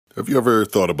Have you ever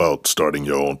thought about starting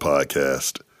your own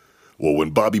podcast? Well, when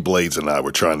Bobby Blades and I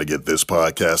were trying to get this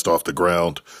podcast off the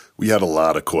ground, we had a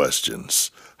lot of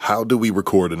questions. How do we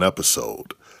record an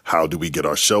episode? How do we get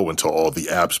our show into all the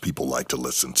apps people like to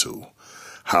listen to?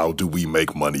 How do we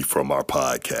make money from our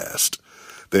podcast?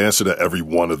 The answer to every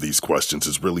one of these questions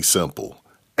is really simple.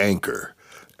 Anchor.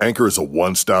 Anchor is a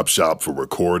one-stop shop for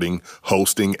recording,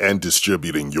 hosting, and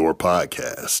distributing your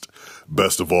podcast.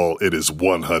 Best of all, it is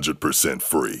 100%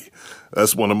 free.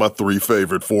 That's one of my 3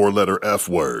 favorite 4-letter F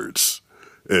words.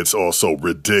 It's also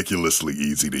ridiculously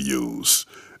easy to use.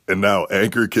 And now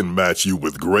Anchor can match you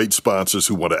with great sponsors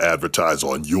who want to advertise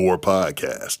on your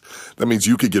podcast. That means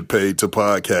you could get paid to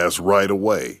podcast right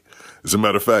away. As a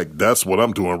matter of fact, that's what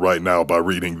I'm doing right now by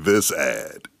reading this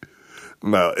ad.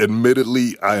 Now,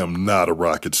 admittedly, I am not a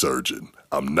rocket surgeon.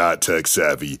 I'm not tech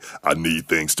savvy. I need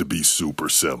things to be super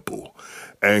simple.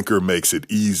 Anchor makes it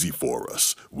easy for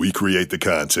us. We create the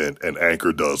content and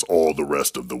Anchor does all the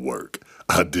rest of the work.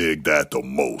 I dig that the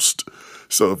most.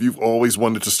 So if you've always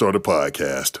wanted to start a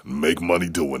podcast, make money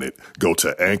doing it, go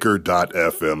to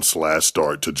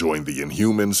anchor.fm/start to join the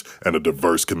Inhumans and a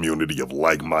diverse community of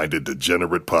like-minded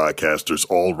degenerate podcasters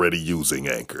already using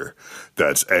Anchor.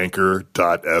 That's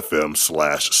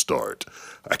anchor.fm/start.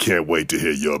 I can't wait to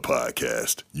hear your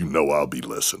podcast. You know I'll be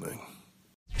listening.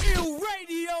 Ill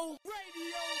Radio.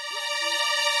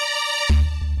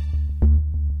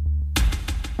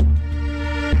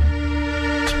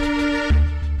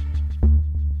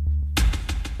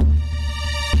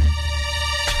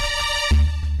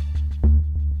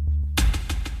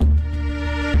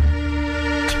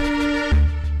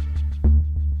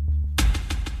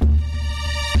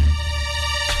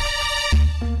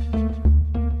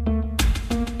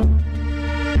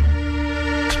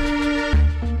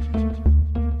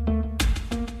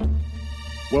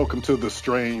 Welcome to the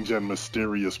strange and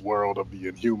mysterious world of the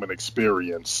Inhuman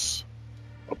Experience,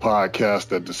 a podcast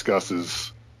that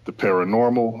discusses the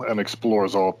paranormal and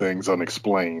explores all things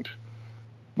unexplained.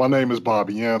 My name is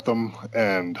Bobby Anthem,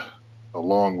 and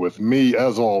along with me,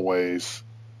 as always,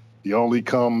 he only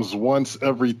comes once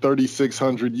every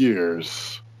 3,600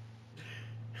 years.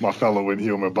 My fellow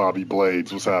Inhuman, Bobby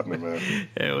Blades. What's happening, man?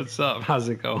 Hey, what's up? How's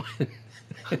it going?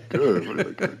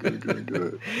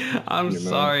 Good. I'm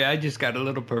sorry, I just got a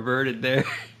little perverted there.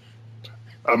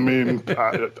 I mean,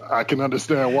 I can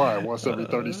understand why. Once every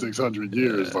 3,600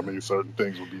 years, I mean, certain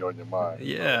things will be on your mind.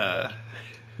 Yeah.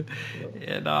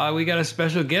 And we got a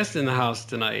special guest in the house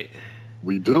tonight.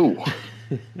 We do.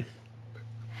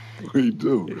 We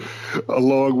do.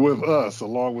 Along with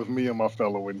me and my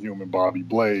fellow Inhuman, Bobby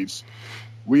Blades,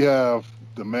 we have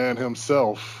the man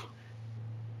himself.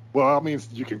 Well, I mean,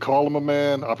 you can call him a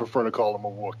man. I prefer to call him a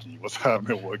Wookiee. What's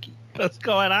happening, Wookiee? What's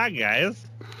going on, guys?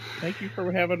 Thank you for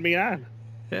having me on.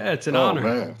 Yeah, it's an honor.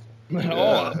 Man.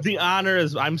 Oh, the honor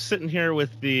is I'm sitting here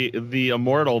with the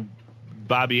immortal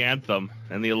Bobby Anthem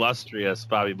and the illustrious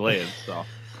Bobby I feel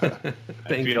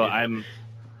I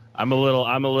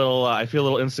feel a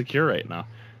little insecure right now.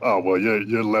 Oh well,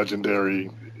 you're legendary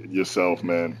yourself,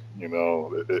 man. You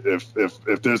know, if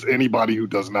there's anybody who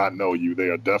does not know you, they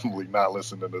are definitely not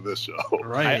listening to this show.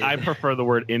 Right. I prefer the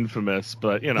word infamous,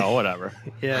 but you know, whatever.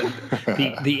 Yeah,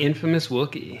 the infamous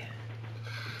Wookiee.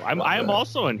 I am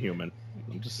also Inhuman.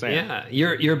 I'm just saying. Yeah,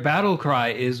 your battle cry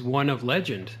is one of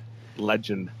legend.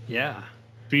 Legend. Yeah.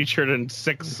 Featured in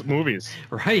 6 movies.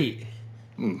 Right.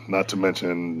 Not to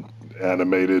mention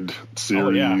animated series. Oh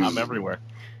yeah, I'm everywhere.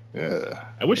 Yeah.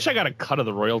 I wish I got a cut of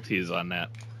the royalties on that.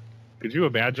 Could you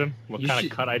imagine what kind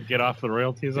of cut I'd get off the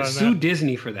royalties on that? Sue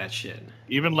Disney for that shit.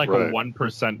 Even like a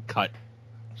 1% cut.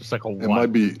 Just like a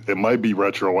 1. It might be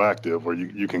retroactive, or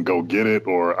you can go get it,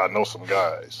 or I know some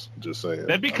guys. Just saying.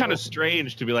 That'd be kind of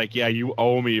strange to be like, yeah, you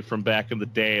owe me from back in the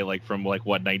day, like from like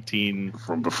what, 19...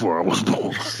 From before I was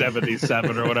born.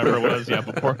 77 or whatever it was. Yeah,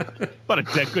 before. About a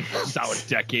good solid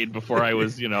decade before I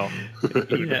was, even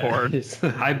born.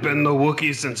 I've been the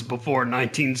Wookiee since before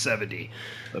 1970.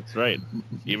 That's right.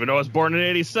 Even though I was born in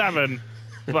 87,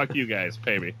 fuck you guys,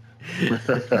 pay me.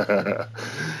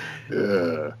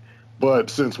 Yeah. But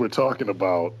since we're talking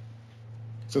about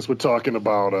something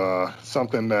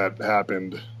that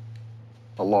happened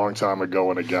a long time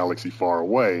ago in a galaxy far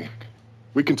away,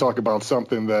 we can talk about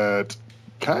something that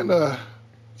kind of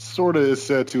sort of is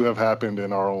said to have happened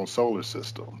in our own solar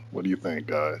system. What do you think,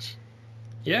 guys?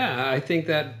 Yeah, I think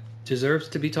that deserves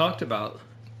to be talked about.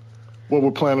 What we're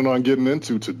planning on getting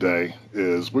into today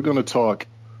is we're going to talk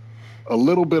a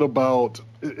little bit about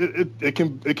it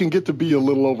can get to be a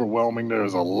little overwhelming.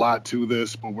 There's a lot to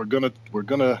this, but we're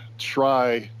gonna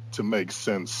try to make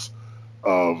sense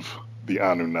of the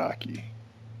Anunnaki.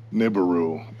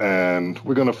 Nibiru, and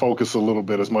we're going to focus a little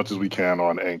bit as much as we can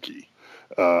on Enki.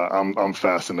 I'm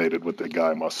fascinated with the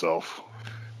guy myself.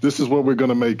 This is what we're going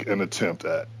to make an attempt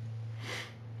at.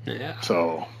 Yeah.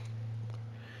 So,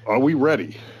 are we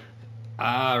ready?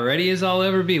 Ready as I'll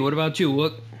ever be. What about you,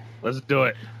 Wook? Let's do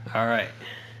it. All right.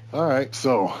 All right,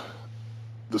 so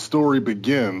the story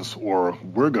begins, or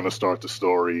we're going to start the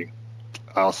story,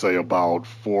 I'll say about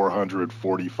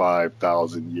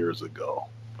 445,000 years ago.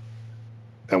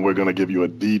 And we're going to give you a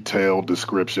detailed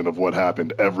description of what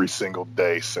happened every single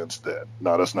day since then.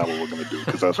 No, that's not what we're going to do,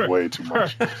 because that's way too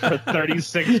much. For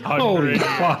 3,600. Holy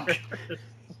fuck.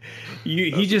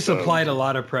 He just the applied a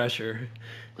lot of pressure.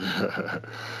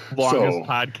 Longest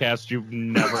podcast you've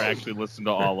never actually listened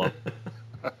to all of.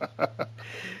 The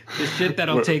shit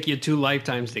that'll take you 2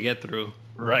 lifetimes to get through.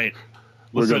 Right.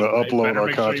 We're going to upload our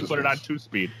make sure you consciousness. put it on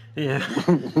 2-speed. Yeah.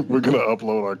 We're going to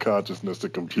upload our consciousness to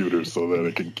computers so that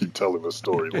it can keep telling the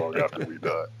story long after we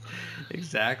die.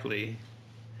 Exactly.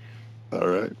 All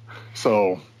right.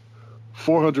 So,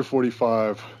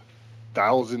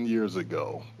 445,000 years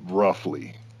ago,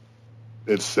 roughly,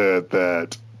 it said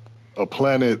that a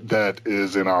planet that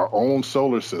is in our own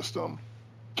solar system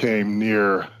came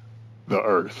near the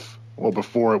Earth. Well,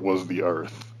 before it was the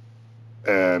Earth.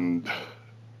 And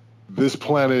this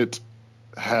planet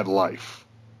had life,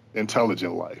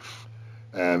 intelligent life.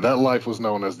 And that life was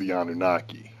known as the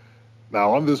Anunnaki.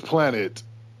 Now, on this planet,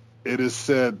 it is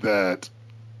said that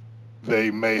they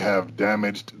may have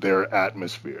damaged their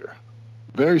atmosphere.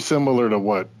 Very similar to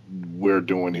what we're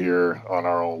doing here on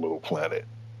our own little planet.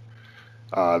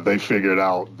 They figured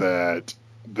out that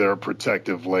their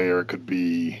protective layer could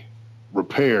be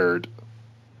repaired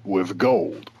with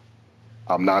gold.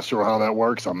 I'm not sure how that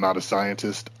works. I'm not a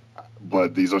scientist,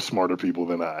 but these are smarter people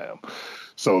than I am.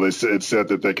 So it said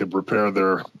that they could repair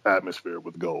their atmosphere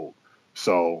with gold.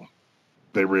 So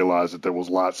they realized that there was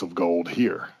lots of gold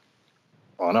here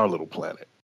on our little planet.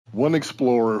 One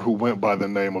explorer who went by the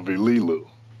name of Elilu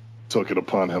took it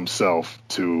upon himself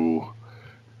to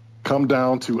come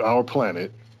down to our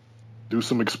planet, do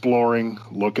some exploring,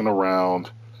 looking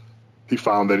around. He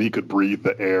found that he could breathe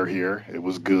the air here. It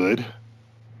was good.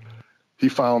 He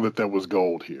found that there was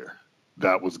gold here.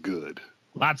 That was good.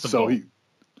 Lots of gold.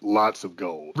 Lots of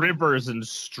gold. Rivers and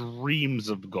streams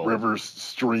of gold. Rivers,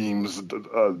 streams,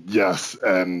 yes.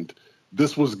 And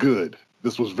this was good.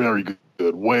 This was very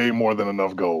good. Way more than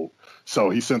enough gold. So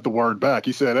he sent the word back.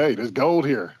 He said, hey, there's gold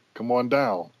here. Come on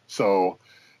down. So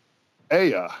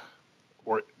Ea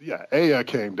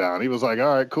came down. He was like,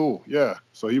 all right, cool. Yeah.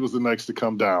 So he was the next to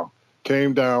come down.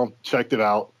 Came down, checked it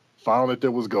out, found that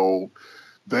there was gold.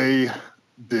 They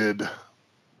did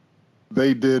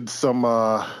some,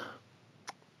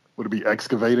 would it be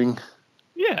excavating?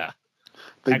 Yeah.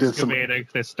 They excavating.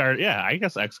 I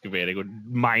guess excavating with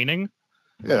mining.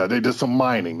 Yeah, they did some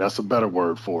mining. That's a better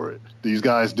word for it. These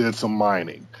guys did some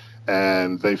mining,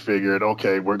 and they figured,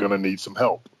 okay, we're going to need some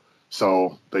help.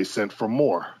 So they sent for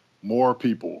more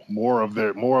people, more of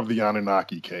the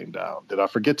Anunnaki came down. Did I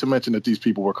forget to mention that these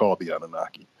people were called the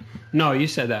Anunnaki? No, you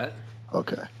said that.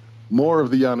 Okay. More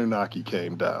of the Anunnaki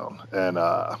came down, and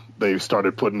they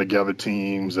started putting together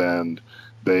teams, and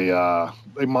they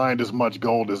mined as much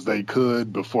gold as they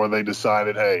could before they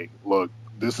decided, hey, look,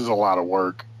 this is a lot of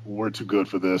work. We're too good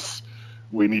for this.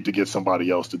 We need to get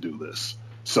somebody else to do this.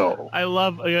 So I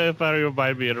love, if I don't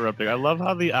mind me interrupting, I love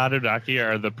how the Anunnaki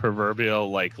are the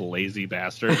proverbial lazy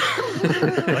bastards.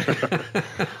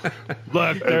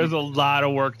 Look, there's a lot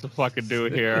of work to fucking do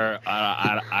here.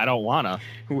 I don't wanna.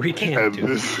 We can't do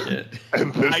this shit.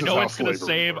 I know it's gonna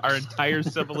save our entire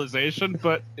civilization,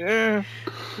 but that's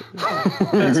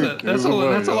a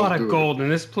lot of gold,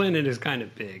 and this planet is kind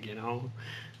of big, you know.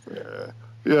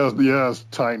 Yeah, it's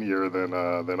tinier than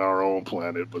our own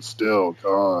planet, but still,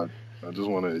 God. I just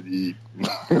want to eat,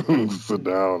 sit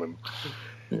down,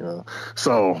 and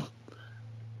So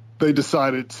they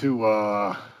decided to,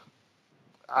 I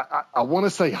want to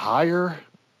say hire,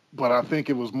 but I think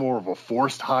it was more of a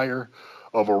forced hire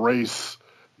of a race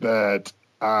that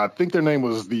I think their name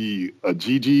was the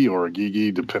Agigi or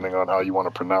Agigi, depending on how you want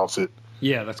to pronounce it.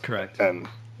 Yeah, that's correct. And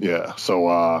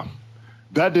so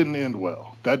that didn't end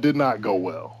well. That did not go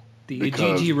well. The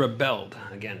Agigi rebelled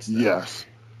against them. Yes.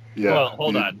 Yeah. Well,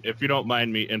 hold on. If you don't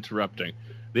mind me interrupting.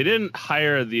 They didn't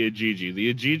hire the Agigi.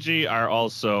 The Agigi are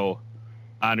also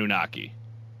Anunnaki.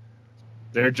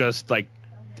 They're just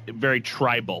very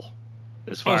tribal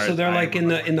as far as. So they're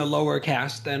in the lower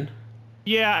caste then?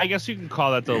 Yeah, I guess you can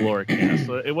call that the lower caste.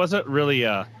 It wasn't really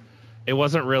a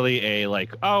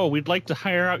oh, we'd like to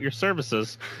hire out your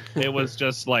services. It was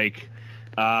just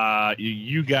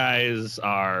You guys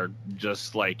are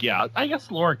just like, yeah, I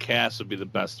guess lower caste would be the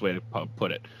best way to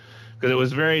put it. Because it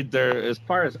was very, there, as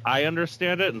far as I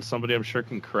understand it, and somebody I'm sure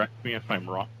can correct me if I'm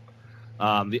wrong,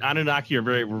 the Anunnaki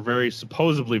were very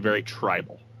supposedly very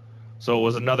tribal. So it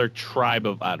was another tribe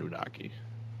of Anunnaki.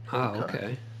 Oh,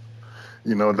 okay.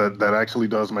 You know, that actually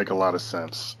does make a lot of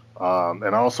sense. And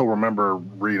I also remember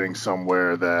reading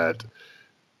somewhere that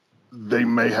they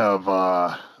may have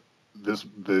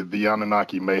the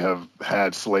Anunnaki may have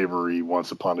had slavery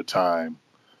once upon a time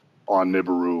on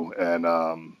Nibiru,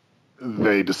 and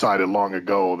they decided long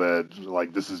ago that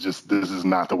like this is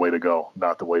not the way to go,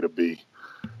 not the way to be.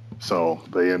 So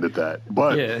they ended that.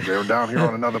 But they're down here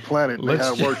on another planet. They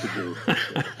had work to do.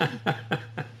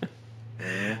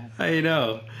 I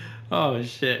know. Oh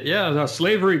shit! Yeah, no,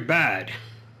 slavery bad.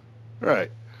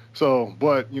 Right. So,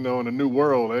 but you know, in a new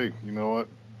world, hey, you know what?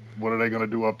 What are they going to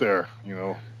do up there? You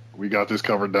know, we got this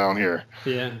covered down here.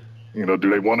 Yeah. You know, do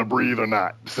they want to breathe or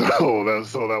not? So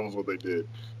that was what they did.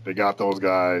 They got those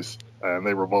guys and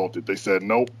they revolted. They said,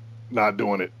 nope, not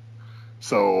doing it.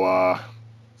 So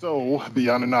the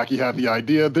Anunnaki had the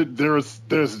idea that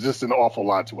there's just an awful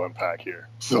lot to unpack here.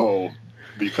 So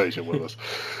be patient with us.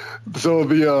 So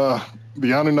the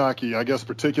Anunnaki, I guess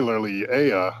particularly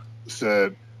Ea,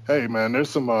 said, hey man,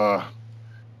 there's a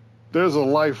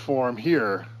life form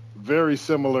here very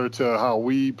similar to how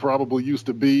we probably used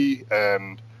to be,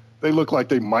 and they look like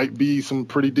they might be some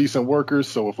pretty decent workers.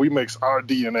 So if we mix our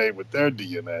DNA with their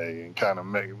DNA and kind of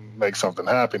make something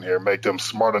happen here, make them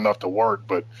smart enough to work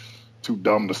but too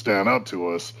dumb to stand up to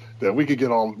us, then we could get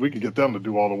them to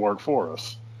do all the work for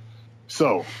us.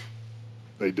 So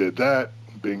they did that.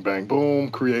 Bing bang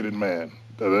boom, created man.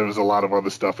 There was a lot of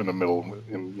other stuff in the middle,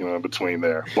 in between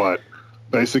there, but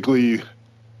basically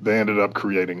they ended up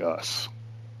creating us.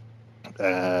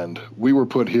 And we were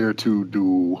put here to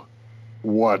do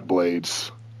what,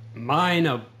 Blades? Mine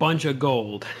a bunch of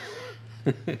gold.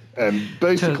 And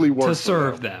basically work to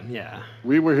serve them. Yeah.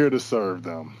 We were here to serve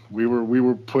them. We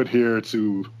were put here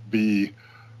to be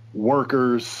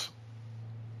workers,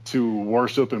 to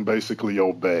worship and basically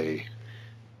obey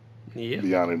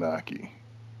the Anunnaki.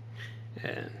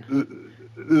 And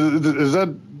is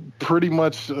that pretty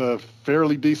much a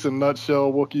fairly decent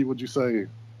nutshell, Wookiee, would you say?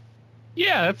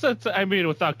 Yeah, that's. I mean,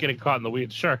 without getting caught in the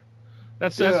weeds, sure.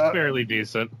 That's fairly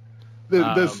decent.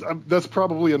 That's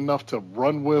probably enough to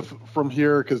run with from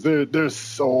here, because there's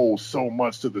so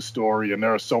much to the story, and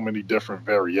there are so many different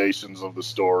variations of the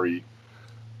story,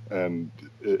 and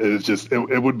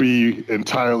it would be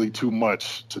entirely too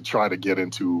much to try to get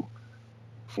into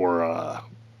for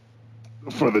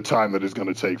the time that it's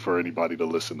going to take for anybody to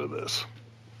listen to this.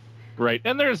 Right,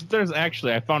 and there's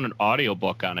actually, I found an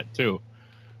audiobook on it too,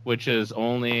 which is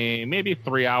only maybe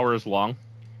 3 hours long,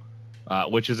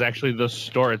 which is actually the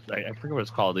story. I forget what it's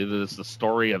called. Either it's the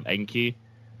story of Enki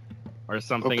or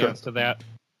something else to that.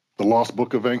 The Lost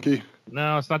Book of Enki?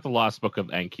 No, it's not the Lost Book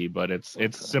of Enki, but it's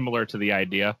similar to the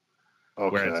idea,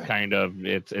 where it's kind of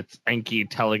it's Enki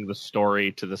telling the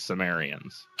story to the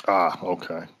Sumerians. Ah,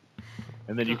 okay.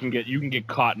 And then you can get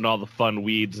caught in all the fun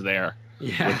weeds there.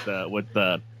 Yeah. With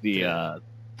the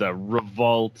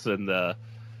revolt and the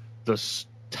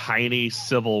tiny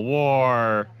civil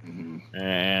war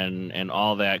and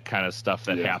all that kind of stuff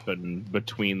that happened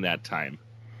between that time.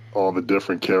 All the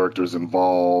different characters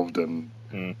involved and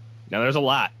now there's a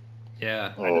lot.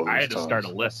 Yeah. I had to start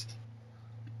a list.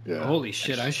 Yeah. Holy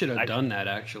shit! I should have done that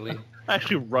actually.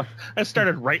 I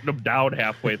started writing them down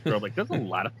halfway through. I'm like, there's a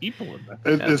lot of people in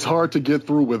there. It's hard to get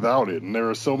through without it, and there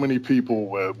are so many people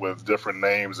with different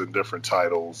names and different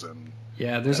titles, and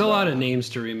there's a lot of names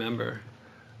to remember.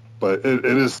 But it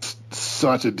is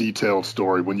such a detailed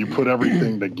story when you put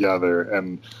everything together,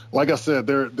 and like I said,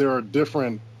 there are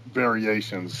different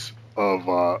variations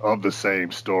of the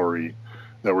same story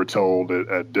that were told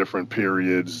at different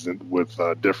periods with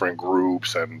different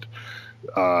groups and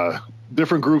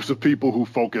different groups of people who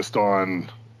focused on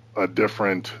a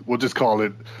different, we'll just call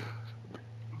it,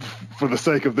 for the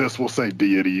sake of this, we'll say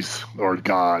deities or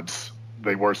gods.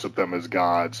 They worship them as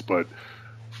gods. But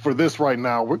for this right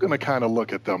now, we're going to kind of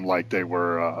look at them like they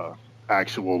were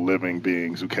actual living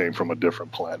beings who came from a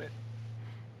different planet.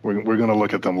 We're going to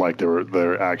look at them like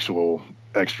they're actual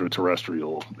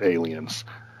extraterrestrial aliens,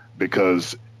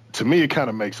 because to me, it kind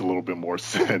of makes a little bit more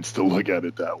sense to look at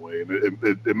it that way.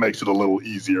 And it makes it a little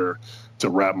easier to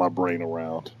wrap my brain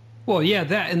around. Well, yeah,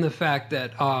 that and the fact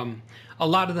that a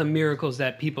lot of the miracles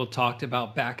that people talked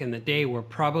about back in the day were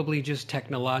probably just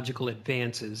technological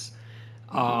advances,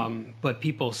 but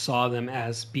people saw them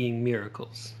as being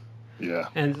miracles. Yeah.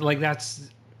 And like that's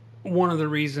one of the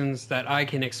reasons that I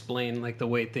can explain like the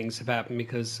way things have happened,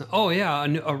 because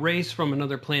a race from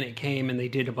another planet came and they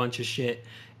did a bunch of shit,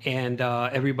 and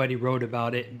everybody wrote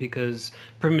about it because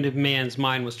primitive man's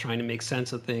mind was trying to make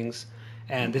sense of things,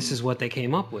 and this is what they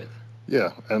came up with.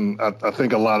 Yeah, and I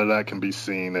think a lot of that can be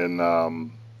seen in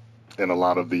a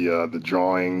lot of the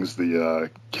drawings,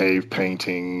 the cave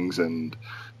paintings, and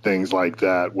things like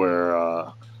that,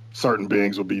 where certain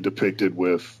beings will be depicted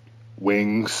with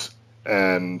wings.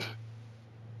 And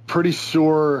pretty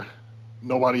sure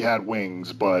nobody had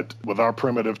wings, but with our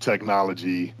primitive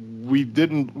technology, we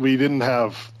didn't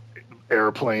have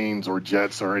airplanes or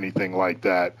jets or anything like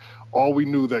that. All we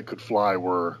knew that could fly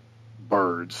were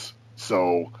birds.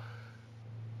 So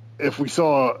if we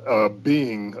saw a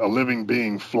living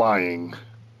being flying,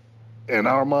 in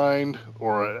our mind,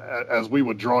 or as we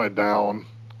would draw it down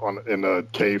in a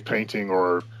cave painting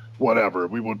or whatever,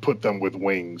 we would put them with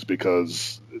wings,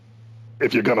 because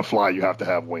if you're going to fly, you have to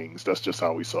have wings. That's just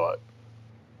how we saw it.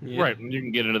 Yeah. Right. You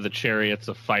can get into the chariots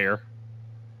of fire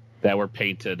that were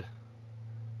painted,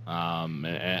 and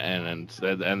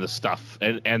the stuff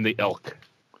and the ilk.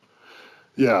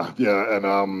 Yeah.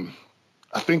 And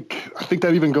I think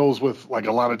that even goes with, like,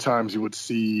 a lot of times you would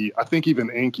see, I think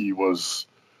even Enki was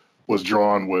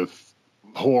drawn with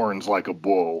horns like a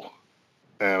bull.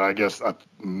 And I guess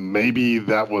maybe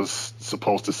that was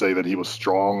supposed to say that he was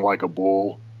strong like a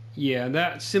bull. Yeah,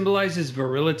 that symbolizes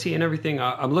virility and everything.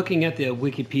 I'm looking at the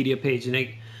Wikipedia page,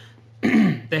 and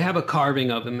they have a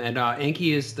carving of him. And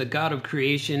Enki is the god of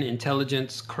creation,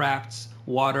 intelligence, crafts,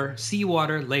 water,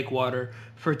 seawater, lake water,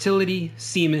 fertility,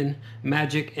 semen,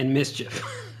 magic, and mischief.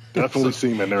 Definitely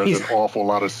semen. There's an awful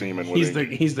lot of semen with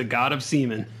Enki. He's the god of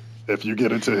semen. If you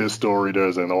get into his story,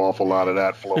 there's an awful lot of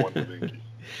that flowing with Enki.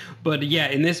 But yeah,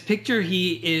 in this picture,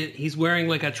 he's wearing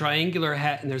like a triangular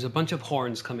hat, and there's a bunch of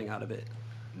horns coming out of it.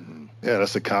 Yeah,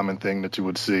 that's a common thing that you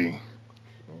would see.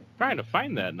 Trying to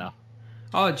find that now.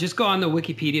 Oh, just go on the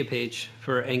Wikipedia page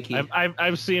for Enki.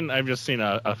 I've just seen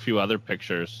a few other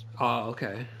pictures. Oh,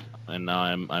 okay. And now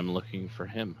I'm looking for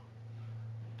him.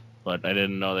 But I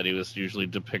didn't know that he was usually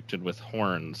depicted with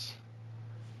horns.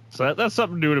 So that's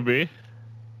something new to me.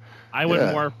 I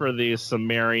went more for the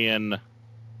Sumerian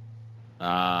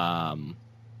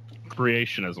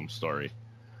creationism story,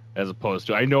 as opposed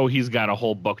to, I know he's got a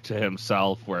whole book to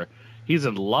himself where he's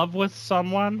in love with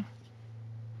someone,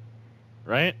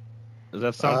 right? Does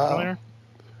that sound familiar?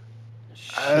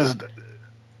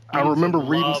 I remember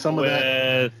reading some of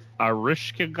that. With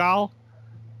Ereshkigal.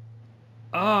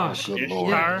 Oh, good yeah.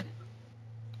 Lord.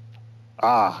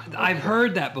 I've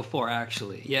heard that before,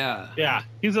 actually. Yeah. Yeah,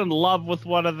 he's in love with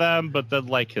one of them, but then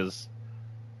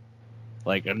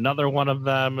another one of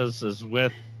them is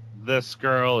with this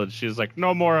girl, and she's like,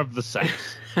 no more of the sex.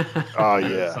 Oh,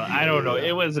 yeah. So I don't know.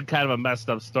 It was a kind of a messed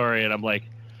up story, and I'm like,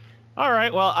 all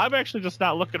right, well, I'm actually just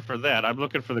not looking for that. I'm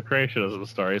looking for the creationism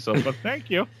story. So, but thank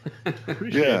you.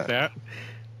 Appreciate that.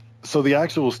 So the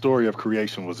actual story of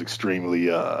creation was extremely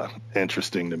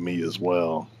interesting to me as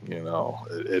well. You know,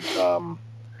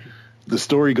 the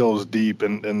story goes deep,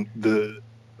 and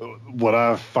what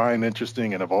I find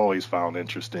interesting, and I've always found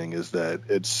interesting, is that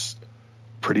it's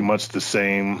pretty much the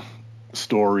same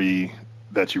story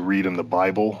that you read in the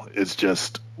Bible. It's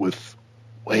just with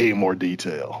way more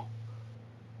detail,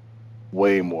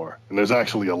 way more. And there's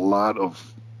actually a lot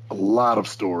of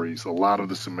stories, a lot of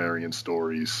the Sumerian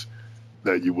stories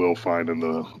that you will find in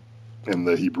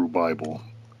the Hebrew Bible,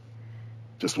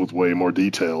 just with way more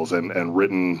details and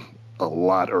written a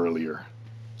lot earlier.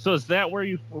 So is that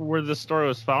where the story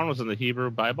was found, was in the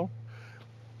Hebrew Bible?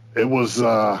 It was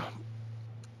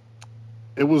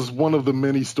one of the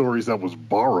many stories that was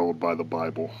borrowed by the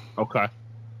Bible. Okay.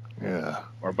 Yeah.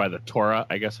 Or by the Torah,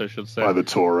 I guess I should say. By the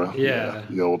Torah. Yeah.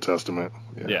 The Old Testament.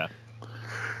 Yeah.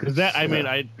 Is that? I mean,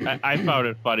 I found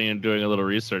it funny in doing a little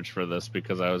research for this,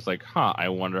 because I was like, I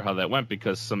wonder how that went,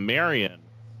 because Sumerian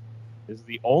is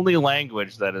the only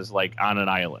language that is like on an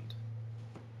island.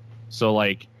 So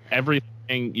like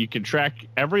everything, you can track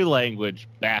every language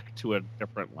back to a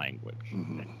different language,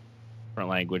 different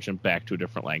language, and back to a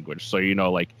different language. So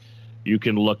like you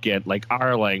can look at like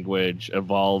our language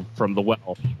evolved from the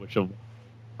Welsh, which evolved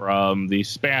from the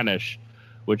Spanish,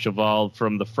 which evolved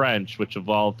from the French, which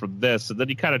evolved from this, and then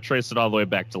you kind of trace it all the way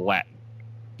back to Latin.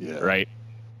 Yeah. Right.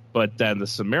 But then the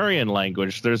Sumerian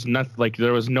language, there was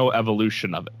no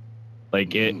evolution of it.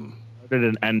 Like it started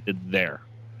and ended there.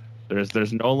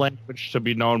 There's no language to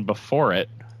be known before it,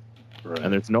 Right.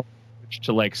 and there's no language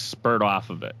to like spurt off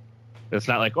of it. It's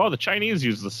not like, the Chinese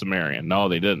used the Sumerian. No,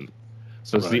 they didn't.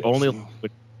 So it's the only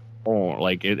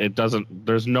language. It doesn't.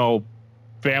 There's no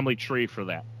family tree for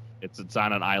that. It's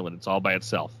on an island. It's all by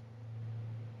itself.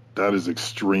 That is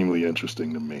extremely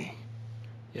interesting to me.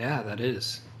 Yeah, that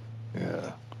is.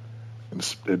 Yeah.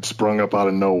 It sprung up out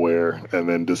of nowhere and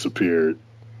then disappeared.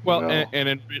 Well, you know? and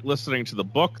in listening to the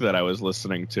book that I was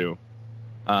listening to,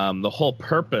 the whole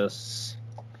purpose.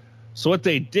 So what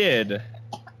they did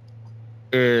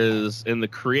is in the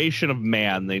creation of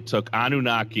man, they took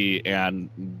Anunnaki and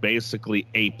basically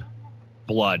ape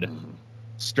blood,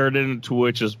 stirred it into a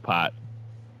witch's pot,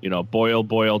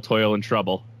 boil, toil and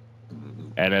trouble,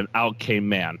 and then out came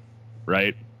man,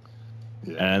 right?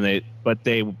 Yeah. And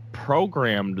they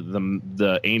programmed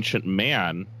the ancient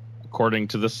man according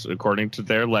to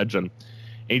their legend.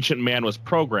 Ancient man was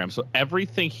programmed, so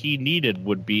everything he needed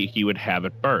he would have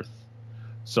at birth.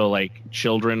 So like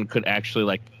children could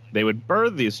actually they would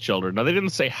birth these children. Now they didn't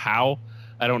say how.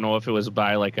 I don't know if it was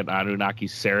by like an Anunnaki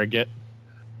surrogate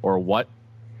or what,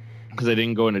 because they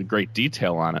didn't go into great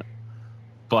detail on it.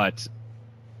 But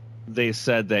they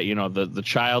said that the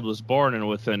child was born, and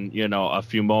within a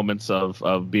few moments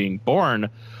of being born,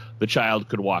 the child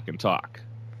could walk and talk.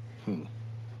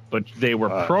 But they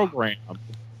were programmed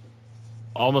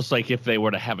almost like if they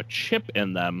were to have a chip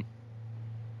in them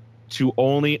to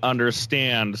only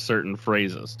understand certain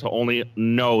phrases, to only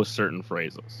know certain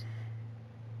phrases,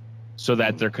 so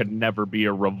that there could never be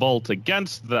a revolt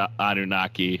against the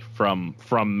Anunnaki from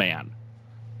man.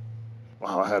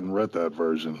 Wow, I hadn't read that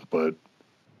version, but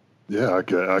yeah, I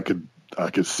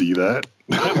could see that.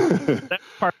 That's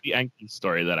part of the Enki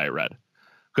story that I read,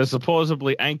 because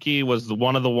supposedly Enki was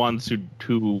one of the ones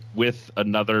who with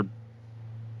another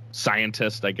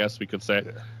scientist, I guess we could say,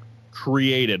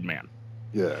 created man.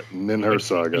 Yeah,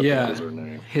 Ninhursag, I think was her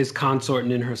name. His consort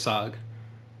Ninhursag.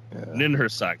 Yeah.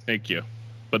 Ninhursag, thank you.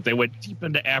 But they went deep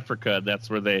into Africa. That's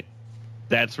where they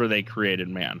created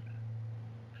man.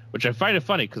 Which I find it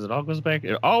funny because it all goes back.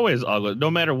 It always all goes.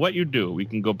 No matter what you do, we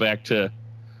can go back to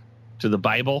the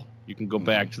Bible. You can go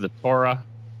back to the Torah.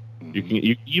 You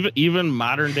can even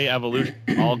modern day evolution.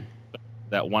 All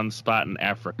that one spot in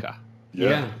Africa.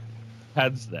 Yeah.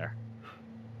 Heads there.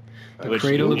 The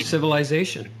cradle of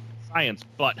civilization. Science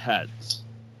butt heads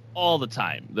all the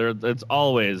time. It's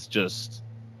always just,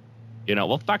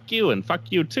 well, fuck you and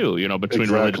fuck you too. Between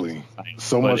religion and science.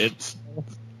 So much. It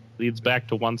leads back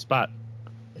to one spot.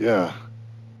 Yeah.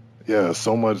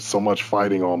 So much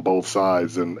fighting on both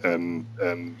sides, and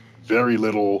very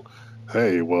little.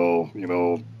 Hey, well,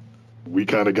 we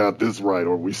kind of got this right,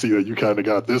 or we see that you kind of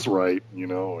got this right,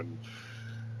 and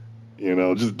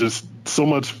just so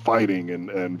much fighting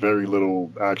and very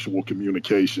little actual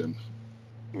communication,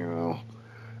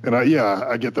 and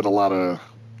I get that a lot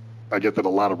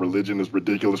of religion is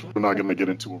ridiculous. We're not going to get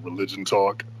into a religion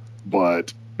talk,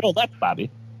 but no, that's Bobby.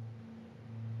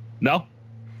 No,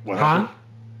 what huh?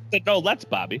 No, let's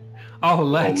Bobby. Oh,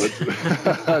 let's.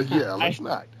 Yeah, let's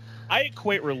not. I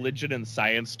equate religion and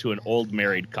science to an old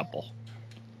married couple.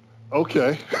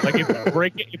 Okay. Like if you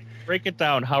break it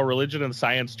down, how religion and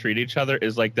science treat each other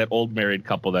is like that old married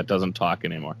couple that doesn't talk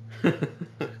anymore.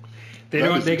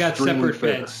 They got separate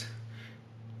beds.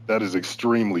 That is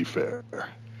extremely fair.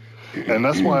 And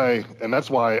that's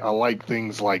why I like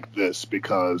things like this,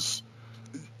 because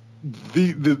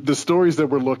the stories that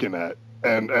we're looking at,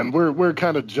 and we're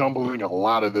kind of jumbling a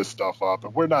lot of this stuff up,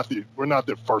 and we're not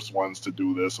the first ones to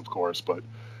do this, of course, but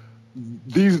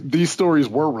these stories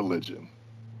were religion,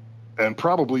 and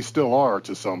probably still are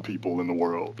to some people in the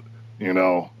world,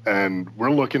 and we're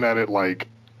looking at it like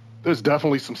there's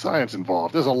definitely some science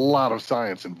involved. There's a lot of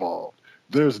science involved.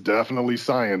 There's definitely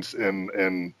science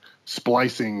in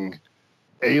splicing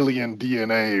alien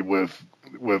DNA with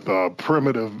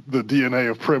the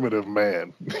DNA of primitive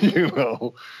man,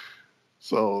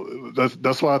 So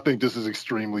that's why I think this is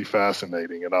extremely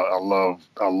fascinating, and I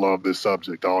love this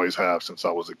subject. I always have since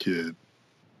I was a kid.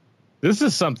 This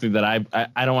is something that I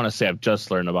don't want to say I've just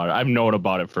learned about it. I've known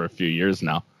about it for a few years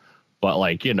now, but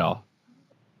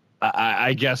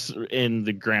I guess in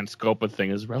the grand scope of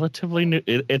things is relatively new.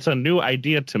 It's a new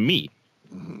idea to me.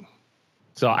 Mm-hmm.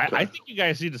 So okay. I think you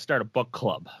guys need to start a book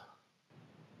club.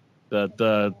 The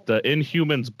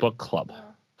Inhumans book club.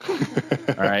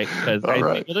 All right, because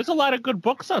there's a lot of good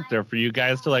books out there for you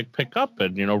guys to pick up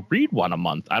and read one a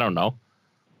month. I don't know,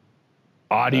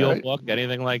 audio book,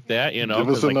 anything like that. Give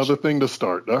us another thing to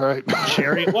start. All right,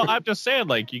 Cherry. Well, I'm just saying,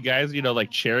 you guys,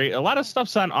 Cherry. A lot of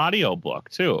stuff's on audio book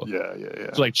too. Yeah.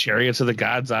 It's Chariots of the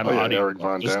Gods on audio. Eric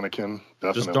Von Daniken.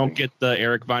 Definitely. Just don't get the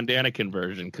Eric Von Daniken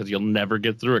version because you'll never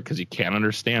get through it because you can't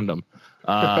understand them.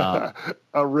 I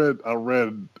read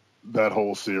that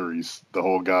whole series, the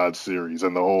whole God series,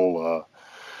 and the whole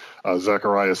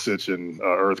Zecharia Sitchin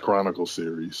Earth Chronicles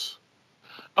series.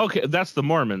 Okay, that's the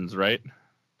Mormons, right?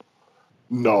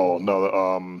 No.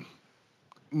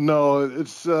 No,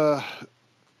 it's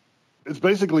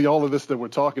basically all of this that we're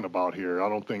talking about here. I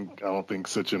don't think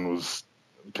Sitchin was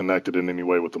connected in any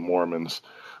way with the Mormons,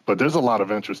 but there's a lot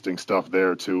of interesting stuff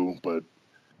there too. But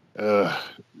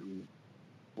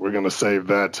we're gonna save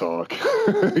that talk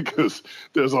because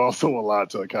there's also a lot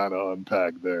to kind of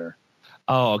unpack there.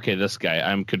 Oh, okay. This guy,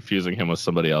 I'm confusing him with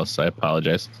somebody else. I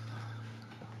apologize.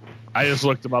 I just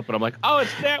looked him up and I'm like, oh,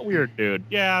 it's that weird dude.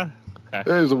 Yeah.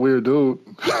 Okay. He's a weird dude,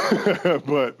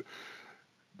 but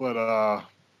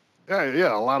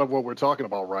yeah, a lot of what we're talking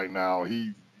about right now,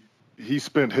 he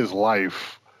spent his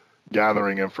life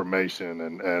gathering information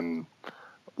and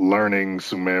learning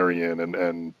Sumerian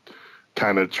and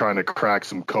kind of trying to crack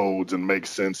some codes and make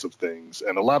sense of things.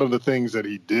 And a lot of the things that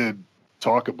he did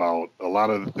talk about, a lot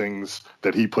of the things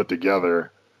that he put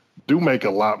together do make a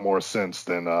lot more sense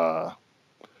than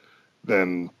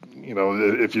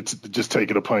if you just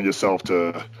take it upon yourself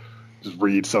to just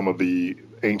read some of the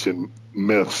ancient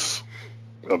myths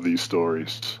of these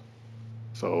stories.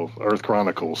 So Earth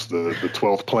Chronicles, the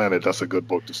 12th Planet, that's a good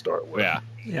book to start with.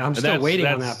 Yeah, I'm still waiting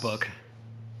on that book.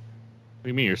 What do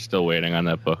you mean you're still waiting on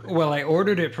that book? Well, I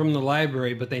ordered it from the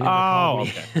library, but they never called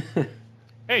me. Okay.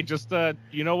 Hey, just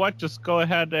you know what? Just go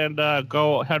ahead and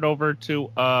head over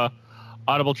to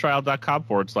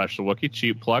audibletrial.com/the Wookiee,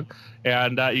 cheap plug,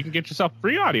 and you can get yourself a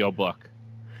free audiobook.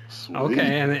 Sweet.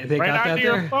 Okay, and they right got that onto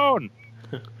there? your phone.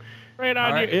 Right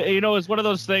on right. your, you know, it's one of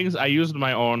those things. I used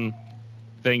my own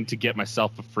thing to get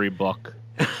myself a free book,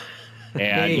 and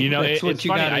Hey, you know, that's what it's you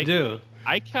funny. gotta do.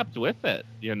 I kept with it.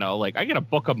 You know, like I get a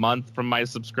book a month from my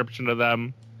subscription to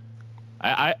them.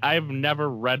 I've never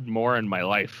read more in my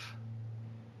life.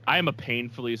 I am a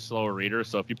painfully slow reader,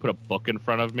 so if you put a book in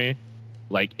front of me,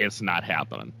 like it's not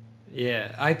happening.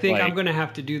 Yeah, I think I'm Like- going to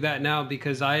have to do that now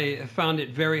because I found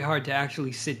it very hard to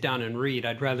actually sit down and read.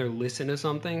 I'd rather listen to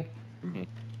something.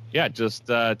 Yeah, just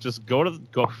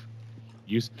go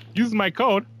use my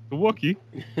code, the Wookiee.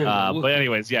 But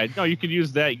anyways, yeah, no, you could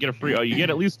use that. You get a free. You get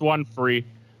at least one free.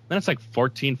 Then it's like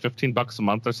 $14-15 a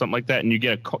month or something like that, and you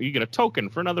get a token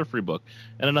for another free book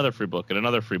and another free book and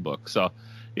another free book. So,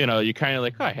 you know, you kind of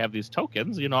like, oh, I have these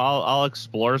tokens. You know, I'll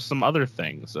explore some other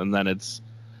things, and then it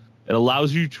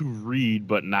allows you to read,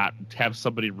 but not have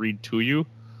somebody read to you,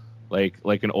 like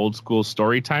an old school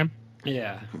story time.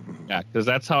 Yeah. Yeah, because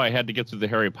that's how I had to get through the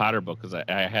Harry Potter book, because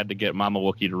I had to get Mama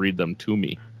Wookiee to read them to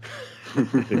me.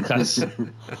 Because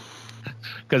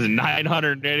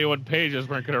 981 pages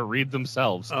weren't going to read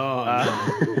themselves. Oh, no.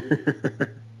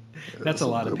 That's a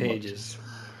lot of pages.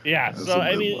 Yeah, That's so a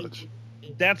I bit mean, much.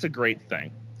 that's a great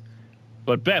thing.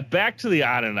 But back to the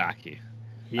Anunnaki.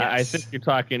 Yes. I think you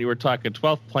were talking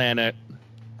 12th planet,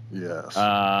 Yes.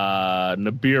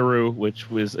 Nibiru, which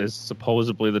is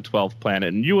supposedly the 12th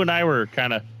planet, and you and I were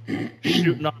kind of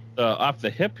shooting off the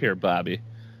hip here, Bobby.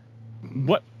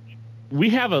 What we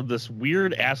have this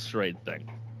weird asteroid thing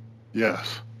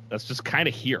Yes. that's just kind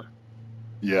of here.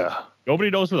 Yeah. Nobody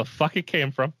knows where the fuck it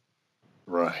came from,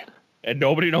 Right. and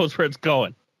nobody knows where it's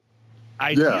going.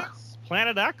 Yeah.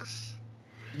 Planet X.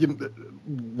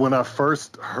 When I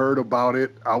first heard about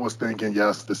it, I was thinking,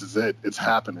 yes, this is it. It's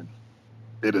happening.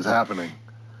 It is happening.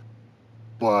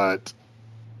 But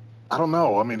I don't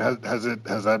know. I mean, has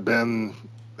that been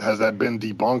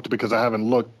debunked? Because I haven't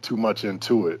looked too much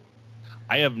into it.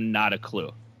 I have not a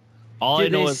clue. All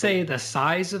Did I know they is say the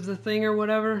size of the thing or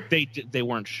whatever? they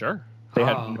weren't sure. They Oh.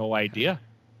 had no idea.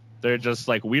 They're just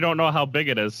like, we don't know how big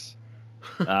it is,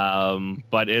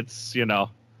 but it's, you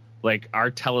know, like our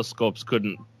telescopes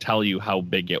couldn't tell you how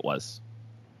big it was.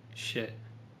 Shit.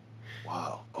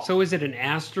 Wow. So is it an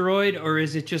asteroid or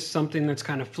is it just something that's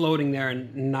kind of floating there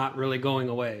and not really going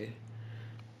away?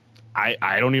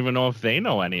 I don't even know if they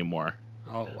know anymore.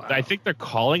 Oh, wow. I think they're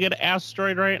calling it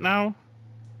asteroid right now.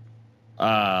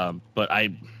 But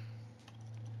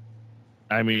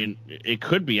I mean, it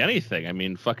could be anything. I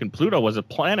mean, fucking Pluto was a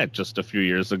planet just a few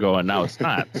years ago, and now it's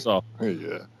not. So,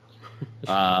 Yeah.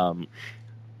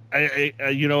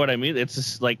 you know what I mean? It's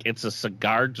just like it's a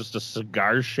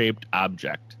cigar-shaped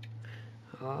object.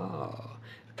 Oh.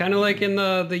 Kind of like in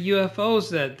the UFOs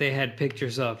that they had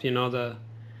pictures of, you know,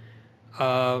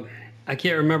 I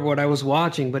can't remember what I was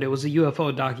watching, but it was a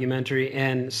UFO documentary,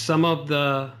 and some of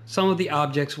the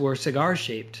objects were cigar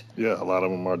shaped. Yeah. A lot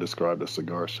of them are described as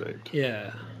cigar shaped.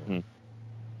 Yeah.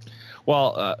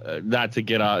 Well, not to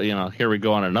get out, you know, here we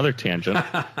go on another tangent.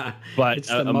 But It's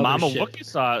the Mama mothership.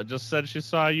 Wookiee said she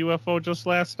saw a UFO just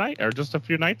last night or just a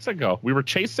few nights ago. We were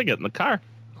chasing it in the car.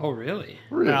 Oh, really?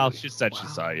 Really? Well, she said she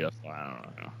saw a UFO. I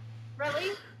don't know.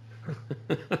 Really?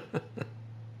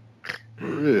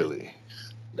 Really?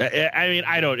 I mean,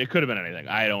 I don't. It could have been anything.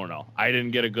 I don't know. I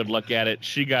didn't get a good look at it.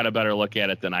 She got a better look at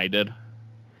it than I did.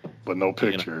 But no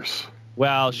pictures.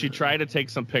 Well, she tried to take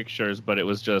some pictures, but it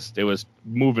was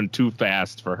moving too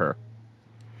fast for her.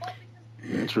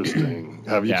 Interesting.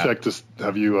 Have you Yeah. checked this?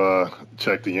 Have you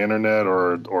checked the internet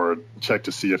or checked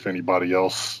to see if anybody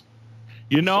else?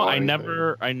 You know, saw I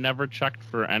anything? never checked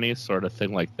for any sort of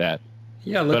thing like that.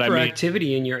 Yeah, look But I for mean-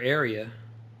 activity in your area.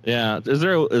 Yeah, is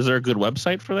there a good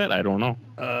website for that? I don't know.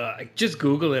 Just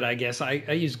Google it, I guess. I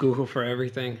use Google for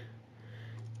everything.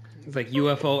 It's like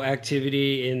UFO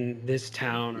activity in this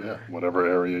town. Yeah, whatever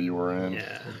area you were in.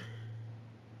 Yeah.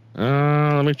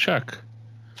 Let me check.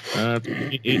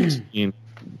 2018.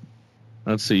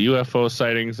 Let's see. UFO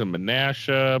sightings in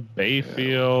Menasha,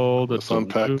 Bayfield. Let's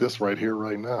unpack this right here,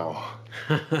 right now.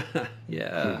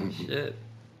 Yeah, shit.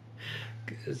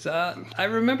 'Cause, I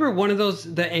remember one of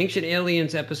the Ancient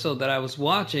Aliens episode that I was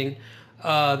watching.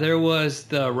 There was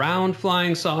the round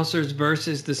flying saucers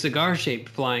versus the cigar-shaped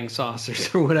flying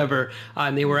saucers or whatever,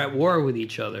 and they were at war with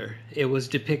each other. It was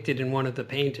depicted in one of the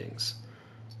paintings.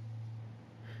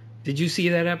 Did you see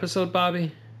that episode,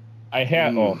 Bobby? I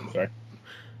have. Oh, sorry.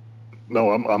 No,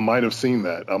 I might have seen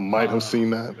that. I might have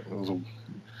seen that.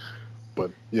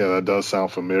 But yeah, that does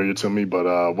sound familiar to me.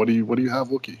 But what do you have,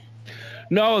 Wookie?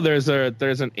 No, there's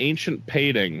an ancient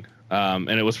painting, and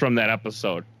it was from that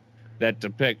episode that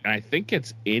depict. I think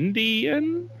it's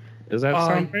Indian. Does that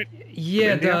sound right?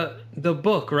 Yeah, India? the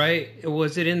book, right?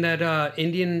 Was it in that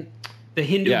the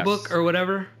Hindu Yes. book or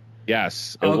whatever?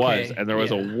 Yes, it Okay, was, and there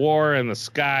was a yeah. war in the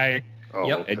sky. Oh,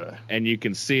 Yep. okay. And you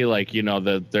can see, like, you know,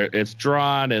 it's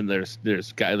drawn, and there's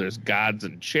gods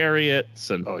and chariots,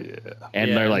 and Oh yeah. and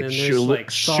Yeah, they're like then there's, like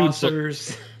shoots.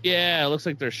 saucers. Yeah, it looks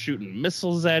like they're shooting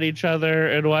missiles at each other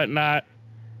and whatnot.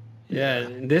 Yeah,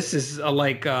 this is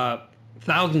like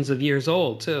thousands of years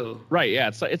old too. Right? Yeah,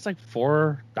 it's like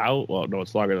 4,000. Well, no,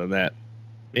 it's longer than that.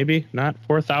 Maybe not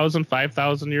 4,000,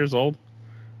 5,000 years old.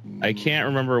 I can't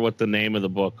remember what the name of the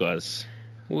book was.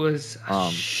 Was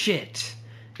Shit.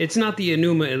 It's not the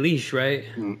Enuma Elish, right?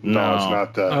 No, No. it's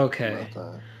not that. Okay. Not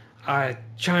that. I'm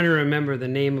trying to remember the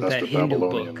name of That's that the Hindu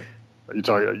Babylonian. book.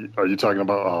 Are you talking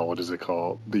about what is it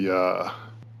called? The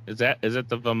Is it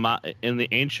the in the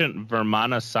ancient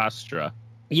Vermana Sastra?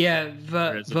 Yeah,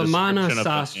 Or it's a Vamana description of the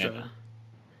Sastra. planet.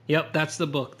 Yep, that's the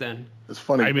book then. it's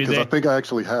funny I mean, because they- I think I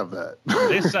actually have that.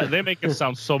 They make it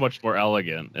sound so much more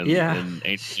elegant in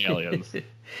Ancient Aliens.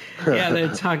 Yeah,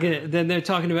 they're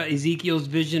talking about Ezekiel's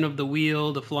vision of the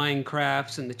wheel, the flying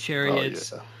crafts, and the chariots.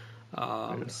 So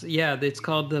yeah, it's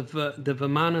called the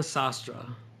Vamana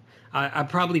Sastra. I'm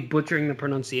probably butchering the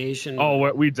pronunciation.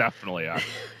 Oh, we definitely are.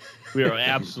 We are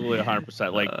absolutely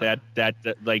 100%. Like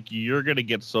that. Like, you're gonna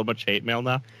get so much hate mail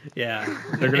now. yeah.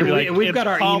 They're gonna be like, We've "It's got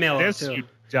our called email up this, too. you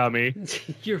dummy."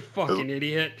 You're fucking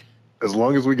idiot. As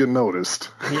long as we get noticed.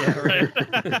 Yeah, right.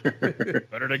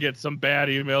 Better to get some bad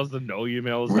emails than no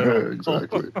emails.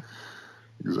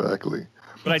 Exactly.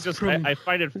 But I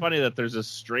find it funny that there's a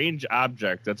strange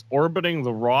object that's orbiting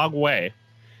the wrong way,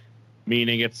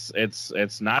 meaning it's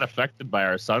not affected by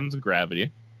our sun's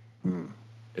gravity. And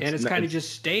it's kind of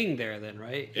just staying there then,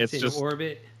 right? It's in just-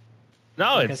 orbit.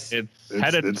 No, like it's It's-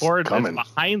 headed it's towards, coming. it's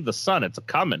behind the sun. It's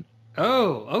coming.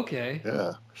 Oh, okay.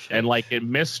 Yeah. And like it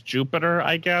missed Jupiter,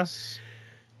 I guess.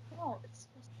 No, it's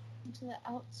into the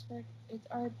outskirts. It's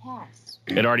already passed.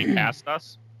 It already passed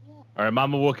us. Yeah. All right,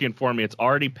 Mama Wookie informed me it's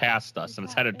already passed us and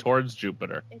it's headed towards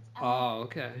Jupiter. It's Oh,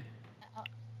 okay.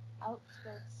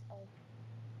 outskirts of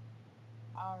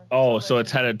our. Oh, so solar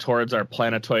it's headed towards our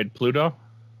planetoid Pluto.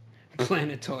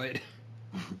 Planetoid.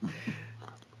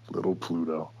 Little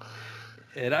Pluto.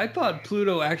 And I thought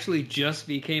Pluto actually just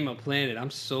became a planet. I'm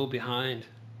so behind.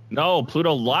 No,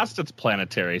 Pluto lost its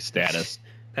planetary status.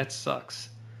 That sucks.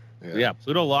 Yeah,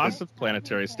 Pluto lost its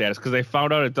planetary status because they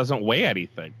found out it doesn't weigh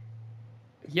anything.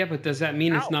 Yeah, but does that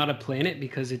mean it's Ow. not a planet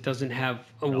because it doesn't have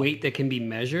a weight that can be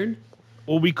measured?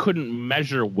 Well, we couldn't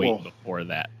measure weight Well- before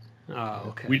that. Oh,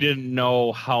 okay. We didn't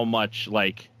know how much,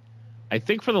 like, I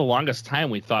think for the longest time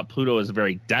we thought Pluto was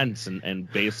very dense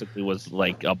and basically was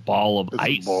like a ball of It's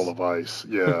ice. a ball of ice.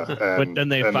 Yeah. But then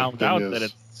they and the found thing out is- that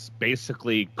it's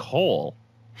basically coal.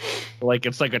 Like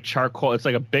it's like a charcoal. It's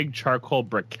like a big charcoal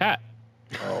briquette.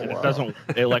 Oh, And wow. it doesn't.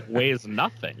 It like weighs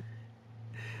nothing.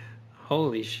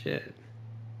 Holy shit.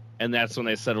 And that's when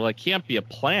they said, well, it can't be a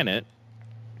planet,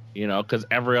 you know, because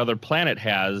every other planet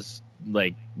has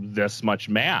like this much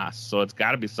mass, so it's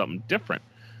got to be something different.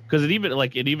 Because it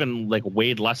even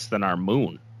weighed less than our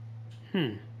moon.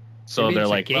 So Maybe they're it's a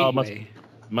like, well, it gateway.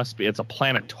 must be. It's a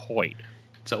planetoid.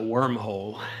 It's a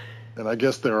wormhole. And I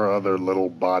guess there are other little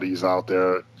bodies out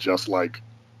there just like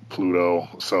Pluto.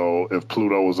 So if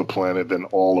Pluto is a planet, then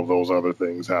all of those other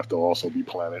things have to also be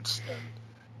planets.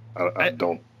 And I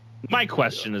don't. My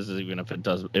question is even if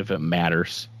it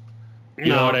matters. You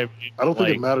know what I mean? I don't think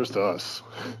it matters to us.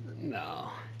 No.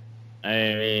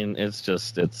 I mean,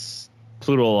 it's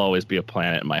Pluto will always be a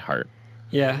planet in my heart.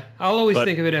 Yeah, I'll always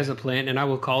think of it as a planet, and I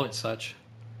will call it such.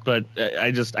 But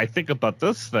I think about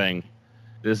this thing,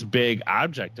 this big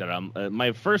object, and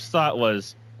my first thought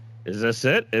was, is this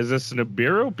it? Is this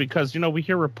Nibiru? Because, we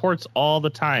hear reports all the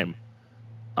time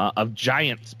of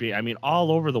giants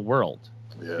all over the world.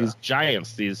 Yeah. These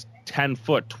giants, these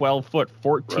 10-foot, 12-foot,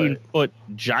 14-foot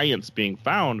giants being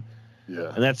found.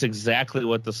 Yeah. And that's exactly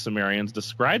what the Sumerians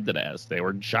described it as. They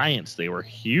were giants. They were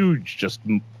huge, just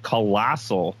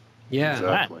colossal. Yeah.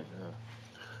 Exactly.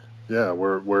 Yeah,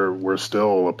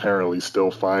 we're apparently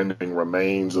still finding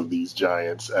remains of these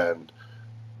giants, and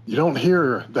you don't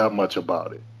hear that much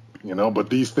about it, but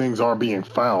these things are being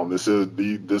found. This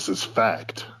is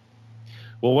fact.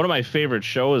 Well, one of my favorite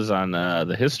shows on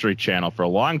the History Channel for a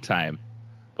long time,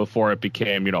 before it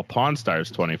became, Pawn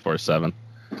Stars 24/7,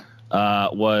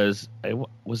 was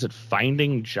it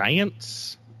Finding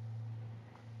Giants?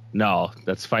 No,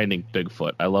 that's Finding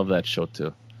Bigfoot. I love that show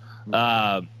too.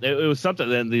 It was something.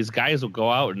 Then these guys would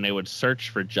go out and they would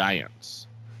search for giants,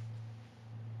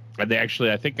 and they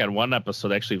actually, I think, on one episode,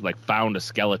 they actually found a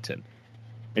skeleton.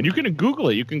 And you can Google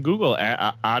it. You can Google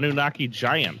Anunnaki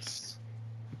giants.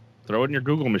 Throw it in your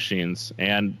Google machines,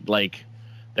 and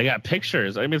they got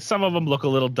pictures. I mean, some of them look a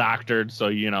little doctored,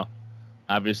 so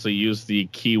obviously use the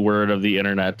keyword of the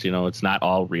internet. It's not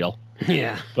all real.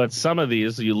 Yeah. But some of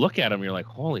these, you look at them, you're like,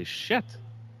 holy shit.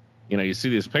 You see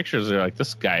these pictures, you're like,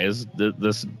 this guy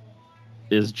this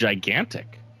is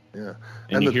gigantic. Yeah.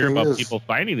 And you hear about people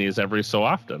finding these every so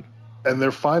often. And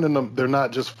they're finding them. They're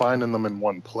not just finding them in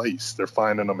one place. They're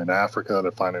finding them in Africa.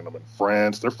 They're finding them in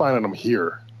France. They're finding them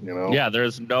here. Yeah,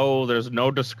 there's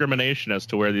no discrimination as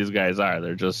to where these guys are.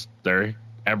 They're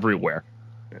everywhere.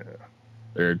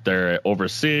 Yeah. They're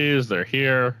overseas. They're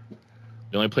here.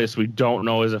 The only place we don't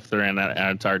know is if they're in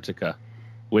Antarctica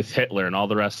with Hitler and all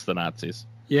the rest of the Nazis.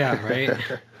 Yeah, right.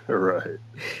 Right.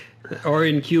 Or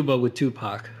in Cuba with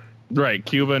Tupac. Right,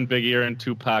 Cuba and Big Ear and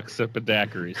Tupac sipping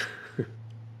daiquiris.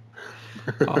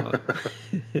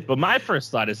 But my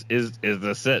first thought is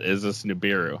this it? Is this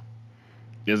Nibiru?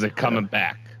 Is it coming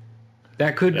back?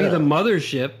 That could be the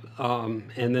mothership,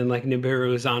 and then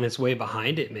Nibiru is on its way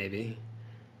behind it, maybe.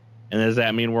 And does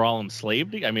that mean we're all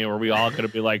enslaved? I mean, are we all going to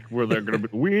be they're going to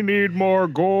be, we need more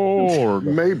gold?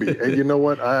 Maybe. And you know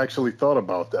what? I actually thought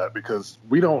about that because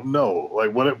we don't know.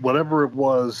 Whatever it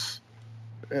was,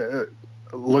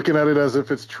 looking at it as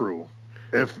if it's true,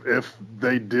 if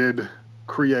they did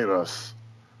create us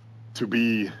to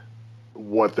be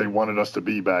what they wanted us to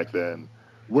be back then,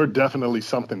 we're definitely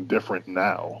something different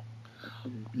now.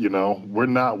 We're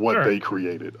not what they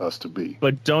created us to be.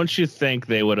 But don't you think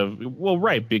they would have? Well,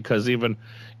 right, because even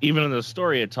in the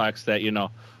story it talks that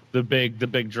the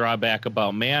big drawback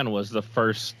about man was the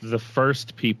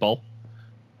first people,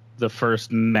 the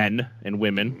first men and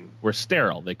women were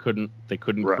sterile. They couldn't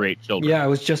create children. Yeah, I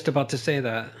was just about to say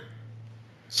that.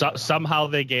 So somehow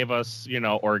they gave us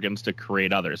organs to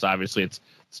create others. Obviously, it's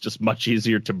just much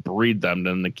easier to breed them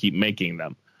than to keep making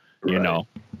them. Right.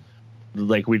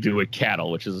 Like we do with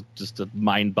cattle, which is just a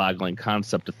mind-boggling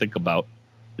concept to think about.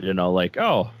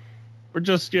 We're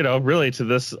just, really to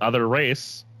this other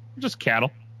race, we're just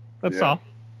cattle. That's all.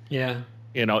 Yeah.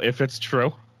 If it's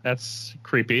true, that's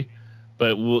creepy.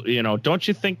 But, don't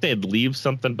you think they'd leave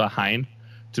something behind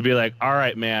to be like, all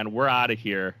right, man, we're out of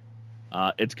here.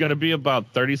 It's going to be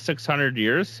about 3,600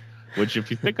 years, which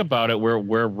if you think about it,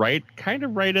 we're kind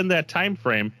of right in that time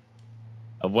frame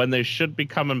of when they should be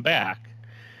coming back.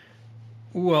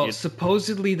 Well,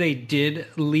 supposedly they did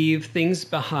leave things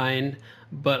behind,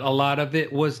 but a lot of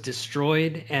it was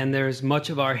destroyed, and there's much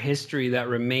of our history that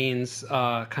remains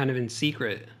kind of in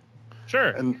secret.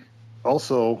 Sure. And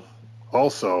also,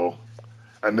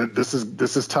 and this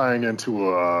is tying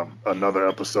into another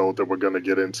episode that we're going to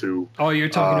get into. Oh, you're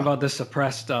talking about the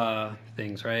suppressed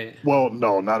things, right? Well,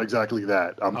 no, not exactly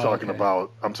that. I'm talking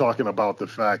about the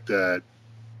fact that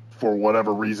for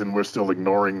whatever reason, we're still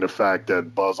ignoring the fact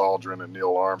that Buzz Aldrin and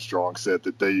Neil Armstrong said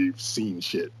that they've seen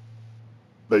shit.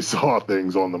 They saw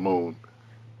things on the moon.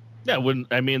 Yeah,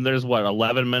 there's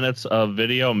 11 minutes of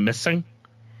video missing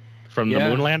from the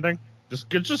moon landing. It's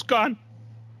just gone.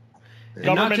 And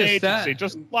Government agency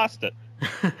just lost it.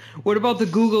 What about the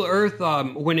Google Earth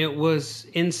when it was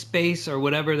in space or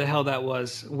whatever the hell that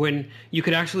was, when you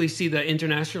could actually see the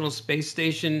International Space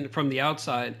Station from the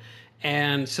outside?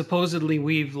 And supposedly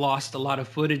we've lost a lot of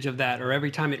footage of that, or every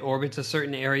time it orbits a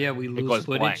certain area, we lose goes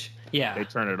footage. blank. Yeah. They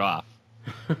turn it off.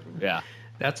 Yeah.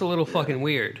 That's a little fucking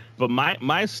weird. But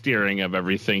my steering of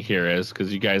everything here is,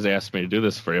 because you guys asked me to do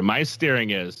this for you, my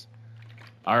steering is,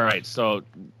 all right, so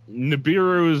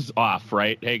Nibiru's off,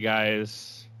 right? Hey,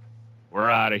 guys, we're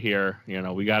out of here. You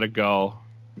know, we got to go.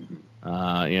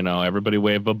 You know, everybody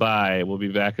wave bye-bye. We'll be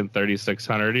back in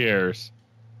 3,600 years.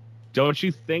 Don't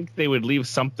you think they would leave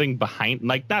something behind?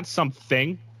 Like, not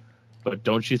something, but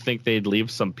don't you think they'd leave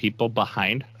some people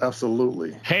behind?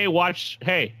 Absolutely. Hey,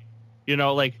 hey, you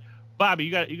know, like, Bobby,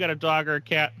 you got a dog or a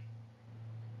cat?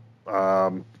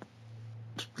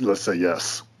 Let's say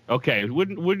yes. Okay,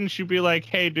 wouldn't you be like,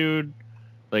 hey, dude,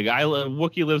 like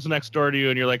Wookiee lives next door to you,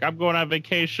 and you're like, I'm going on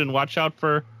vacation. Watch out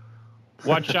for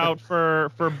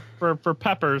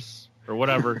Peppers or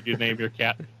whatever you name your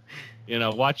cat. You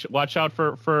know, watch out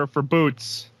for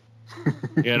Boots.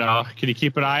 You know, can you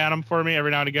keep an eye on him for me every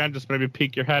now and again? Just maybe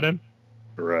peek your head in.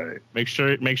 Right. Make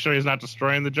sure he's not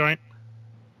destroying the joint.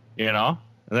 You know,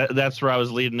 that's where I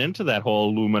was leading into that whole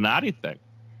Illuminati thing.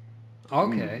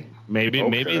 Okay. Maybe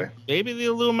the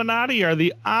Illuminati are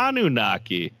the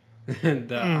Anunnaki.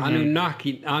 The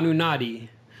Anunnaki.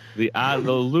 The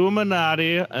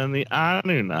Illuminati and the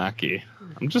Anunnaki.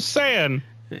 I'm just saying.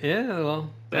 Yeah,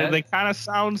 well, they kind of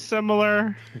sound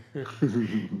similar.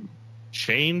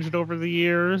 Changed over the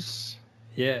years.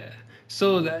 Yeah.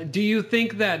 So, do you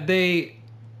think that they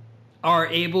are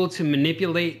able to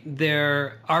manipulate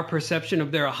our perception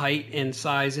of their height and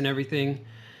size and everything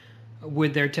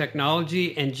with their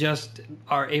technology, and just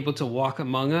are able to walk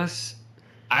among us?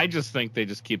 I just think they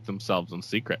just keep themselves in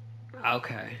secret.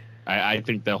 Okay. I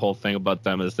think the whole thing about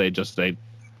them is they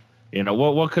you know,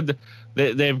 what could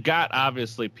they've got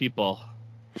obviously people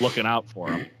looking out for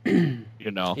them.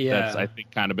 You know, Yeah. That's I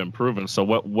think kind of been proven. So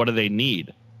what do they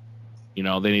need? You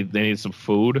know, they need some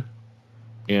food,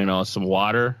 you know, some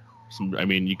water. I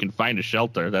mean, you can find a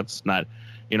shelter. That's not,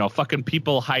 you know, fucking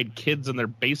people hide kids in their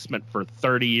basement for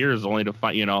 30 years only to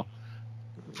find, you know,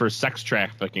 for sex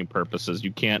trafficking purposes.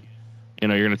 You can't, you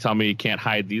know, you're going to tell me you can't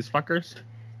hide these fuckers?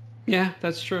 Yeah,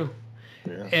 that's true.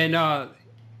 Yeah. And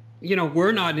you know,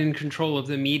 we're not in control of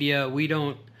the media. We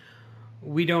don't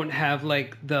have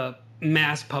like the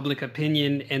mass public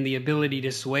opinion and the ability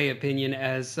to sway opinion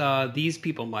as these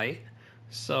people might.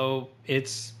 So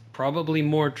it's probably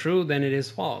more true than it is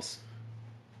false.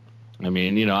 I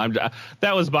mean, you know,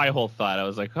 that was my whole thought. I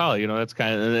was like, oh, you know, that's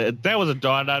kind of, that was a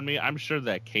dawned on me. I'm sure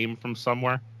that came from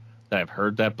somewhere, that I've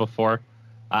heard that before.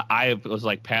 I was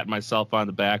like patting myself on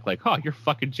the back, like, oh, you're a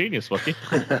fucking genius, Wookie.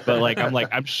 But like,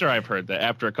 I'm sure I've heard that.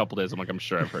 After a couple days, I'm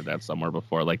sure I've heard that somewhere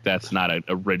before. Like, that's not an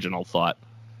original thought.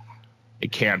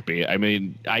 It can't be. I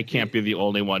mean, I can't be the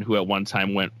only one who at one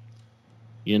time went,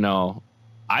 you know,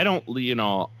 I don't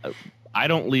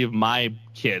leave my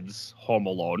kids home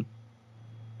alone.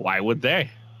 Why would they?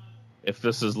 If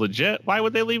this is legit, why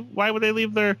would they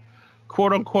leave their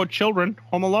quote unquote children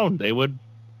home alone? They would,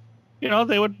 you know,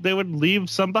 they would leave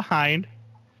some behind,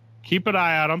 keep an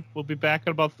eye on them. We'll be back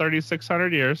in about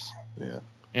 3,600 years. Yeah.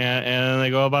 And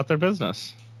they go about their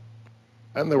business.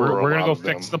 And we're going to go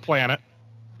fix the planet.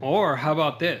 Or how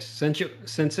about this?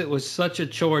 Since it was such a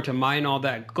chore to mine all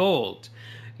that gold,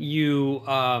 you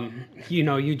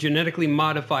genetically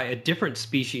modify a different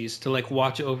species to like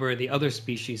watch over the other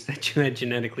species that you had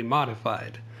genetically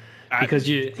modified, because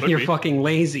you're fucking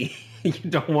lazy.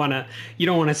 You don't want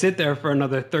to sit there for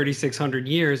another 3,600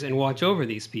 years and watch over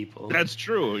these people. That's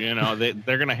true. You know,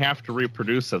 they're going to have to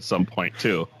reproduce at some point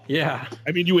too. Yeah.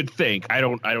 I mean, you would think. I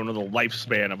don't know the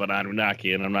lifespan of an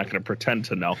Anunnaki, and I'm not going to pretend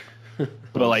to know.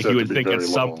 But like, you would think at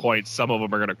some point some of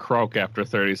them are going to croak after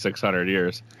 3,600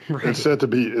 years. Right. It's said to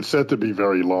be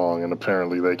very long, and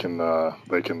apparently they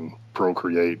can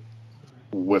procreate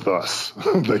with us.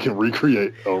 They can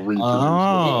recreate or reproduce.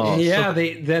 Oh, Yeah,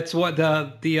 that's what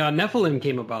the Nephilim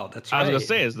came about. That's right. I was going to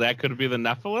say, is that could be the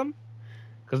Nephilim?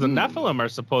 Because the Nephilim are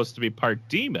supposed to be part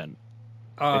demon.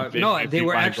 If they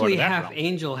were actually half realm.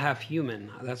 angel, half human.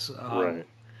 That's Right.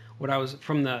 what I was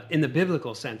in the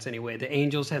biblical sense anyway. The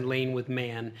angels had lain with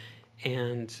man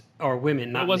or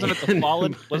women. Not Wasn't it the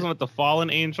fallen? Wasn't it the fallen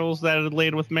angels that had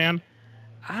laid with man?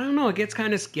 I don't know. It gets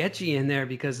kind of sketchy in there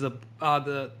because the part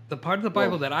of the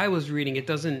Bible that I was reading, it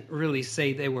doesn't really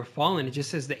say they were fallen. It just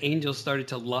says the angels started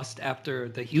to lust after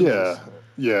the humans.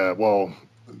 Yeah. Well,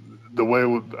 the way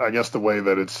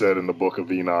that it's said in the Book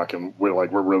of Enoch, and we're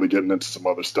really getting into some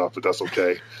other stuff, but that's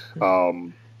okay.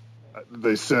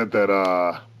 They said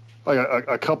that like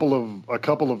a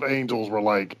couple of angels were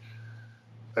like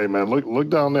hey man, look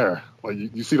down there. Like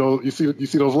you see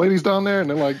those ladies down there, and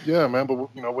they're like, yeah, man, but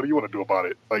you know, what do you want to do about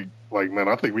it? Like man,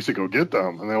 I think we should go get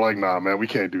them. And they're like, nah, man, we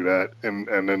can't do that. And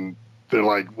then they're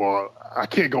like, well, I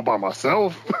can't go by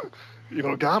myself. You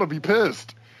know, God will be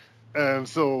pissed. And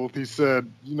so he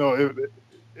said, you know,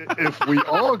 if we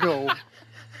all go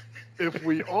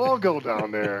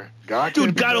down there, God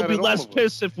Dude, God will be less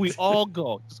pissed if we all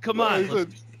go. Just come on. He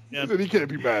said he can't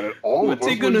be mad at all of us. What's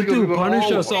he gonna do? Punish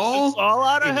us all? All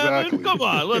out of Exactly. heaven? Come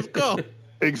on, let's go.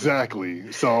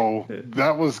 Exactly. So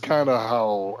that was kind of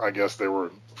how I guess they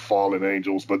were fallen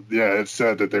angels. But yeah, it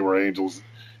said that they were angels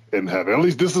in heaven. At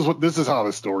least this is how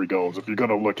the story goes. If you're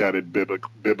gonna look at it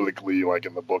biblically, like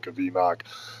in the Book of Enoch,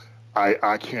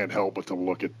 I can't help but to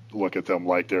look at them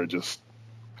like they're just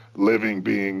living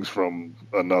beings from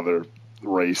another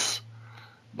race.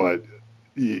 But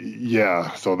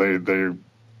yeah, so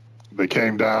they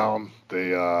came down.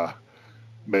 They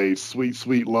made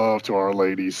sweet love to our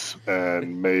ladies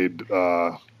and made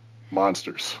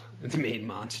monsters. It's made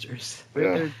monsters.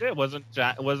 Yeah. It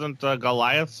wasn't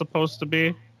Goliath supposed to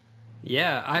be?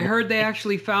 Yeah, I heard they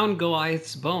actually found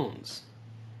Goliath's bones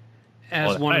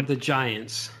as one of the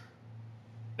giants.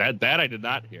 That I did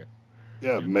not hear.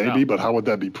 Yeah, maybe, but how would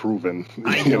that be proven?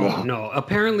 I don't know.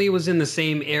 Apparently, it was in the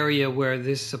same area where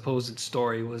this supposed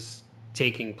story was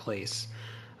taking place.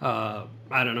 I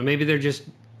don't know. Maybe they're just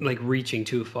like reaching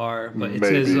too far, but it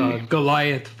says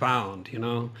Goliath found, you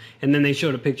know, and then they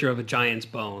showed a picture of a giant's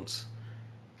bones.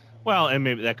 Well, and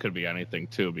maybe that could be anything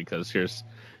too, because here's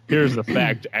the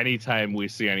fact: anytime we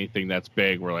see anything that's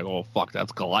big, we're like, "Oh fuck,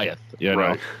 that's Goliath," you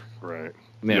know? Right.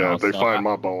 You Yeah, know, if they so find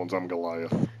my bones, I'm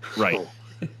Goliath. right. So,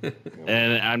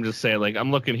 And I'm just saying, like,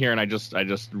 I'm looking here, and I just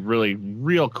really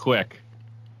real quick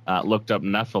looked up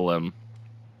Nephilim,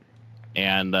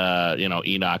 and you know,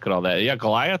 Enoch and all that. Yeah,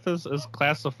 Goliath is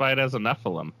classified as a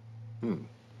Nephilim.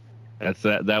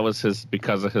 That was his,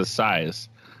 because of his size,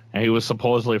 and he was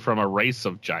supposedly from a race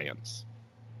of giants.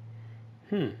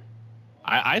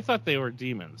 I thought they were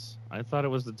demons. I thought it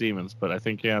was the demons, but I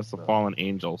think it's the fallen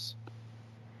angels.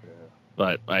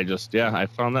 But I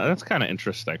found that's kind of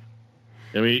interesting.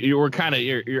 I mean, you're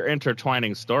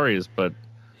intertwining stories, but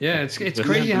yeah, it's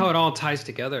crazy how it all ties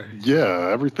together. yeah,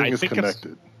 everything is think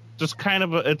connected. just kind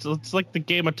of it's like the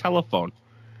game of telephone.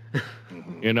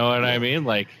 You know what I mean?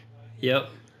 Like, Yep.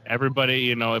 everybody,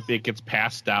 you know, if it gets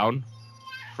passed down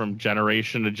from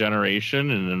generation to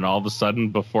generation, and then all of a sudden,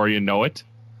 before you know it,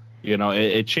 you know,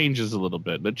 it changes a little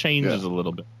bit. It changes a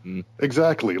little bit.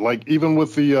 Exactly. Like even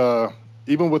with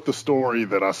the story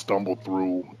that I stumbled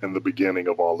through in the beginning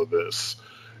of all of this,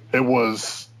 it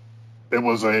was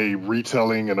a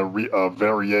retelling and a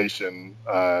variation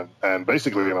and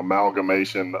basically an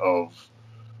amalgamation of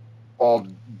all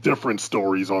different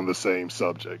stories on the same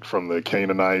subject, from the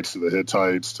Canaanites to the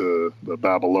Hittites to the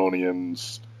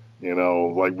Babylonians. You know,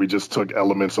 like we just took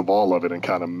elements of all of it and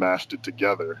kind of mashed it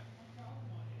together.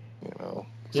 You know,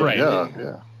 so, Right.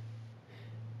 Yeah.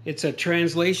 It's a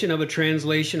translation of a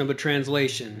translation of a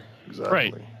translation. Exactly.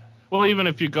 Right. Well, even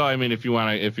if you go, I mean, if you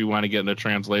want to get into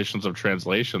translations of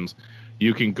translations,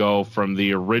 you can go from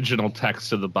the original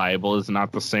text of the Bible is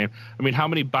not the same. I mean, how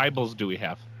many Bibles do we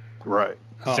have? Right.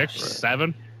 6,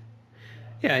 7?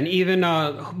 Yeah, and even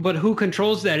but who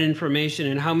controls that information,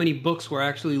 and how many books were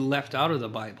actually left out of the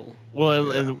Bible?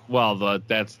 Well,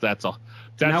 that's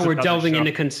now we're another delving show.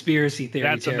 into conspiracy theory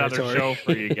That's territory. another show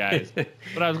for you guys.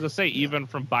 But I was gonna say, even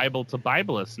from Bible to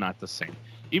Bible, it's not the same.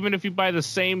 Even if you buy the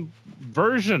same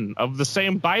version of the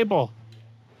same Bible,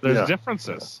 there's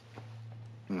differences.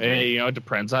 Mm-hmm. And, you know, it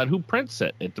depends on who prints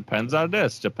it. It depends on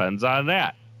this. Depends on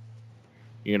that.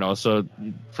 You know, so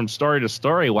from story to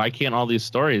story, why can't all these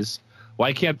stories?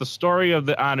 Why can't the story of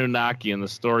the Anunnaki and the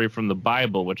story from the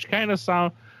Bible, which kind of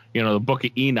sound, you know, the Book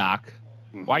of Enoch,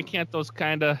 why can't those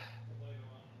kind of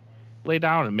lay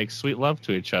down and make sweet love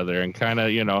to each other and kind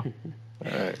of, you know,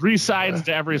 Right. 3 sides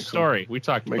to every story? We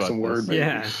talked Make about some this. word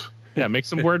Yeah. babies. Yeah, make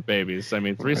some word babies. I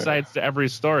mean, 3 sides to every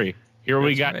story. Here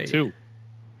we That's got right. 2,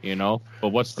 you know, but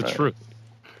what's the truth?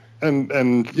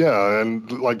 And yeah,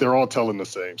 and like they're all telling the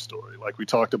same story. Like we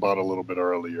talked about a little bit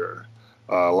earlier,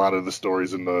 a lot of the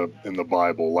stories in the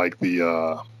Bible, like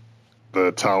the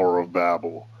Tower of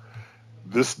Babel.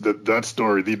 That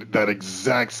story, that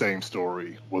exact same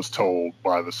story was told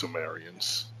by the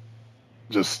Sumerians,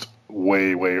 just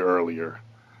way earlier,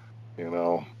 you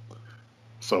know.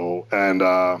 So and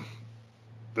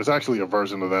there's actually a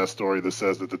version of that story that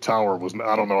says that the tower was.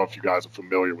 I don't know if you guys are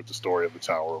familiar with the story of the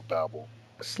Tower of Babel.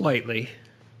 Slightly.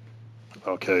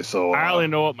 Okay, so I only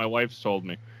know what my wife's told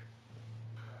me.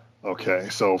 okay,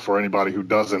 so for anybody who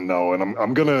doesn't know, and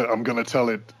I'm gonna tell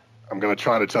it I'm gonna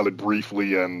try to tell it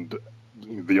briefly and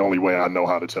the only way I know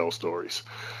how to tell stories.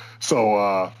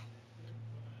 So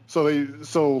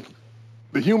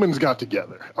the humans got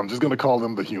together. I'm just gonna call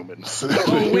them the humans.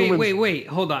 Oh, wait,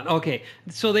 hold on. Okay,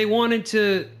 so they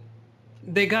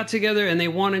got together and they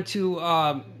wanted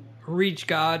to reach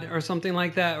God or something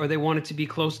like that, or they wanted to be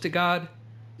close to God.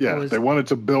 Yeah, they wanted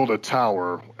to build a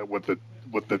tower with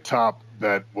the top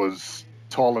that was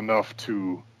tall enough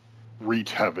to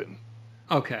reach heaven.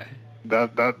 Okay.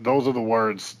 Those are the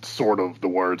words, sort of the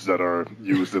words that are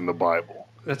used in the Bible.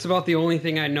 That's about the only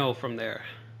thing I know from there.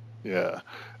 Yeah,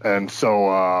 and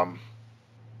so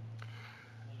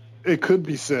it could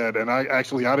be said, and I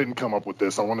didn't come up with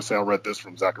this. I want to say I read this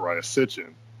from Zechariah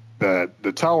Sitchin, that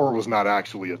the tower was not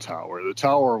actually a tower. The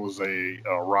tower was a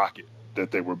rocket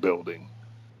that they were building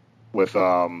with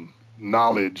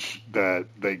knowledge that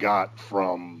they got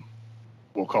from,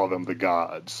 we'll call them the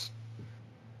gods.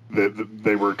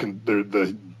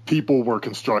 The people were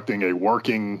constructing a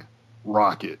working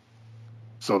rocket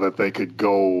so that they could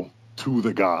go to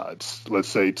the gods, let's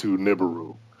say to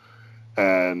Nibiru.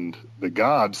 And the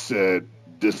gods said,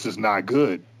 this is not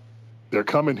good. They're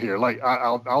coming here. Like,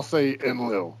 I'll say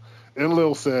Enlil.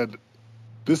 Enlil said,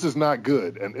 this is not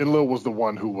good. And Enlil was the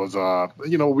one who was,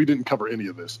 we didn't cover any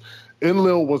of this.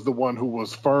 Enlil was the one who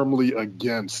was firmly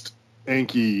against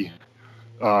Enki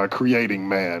creating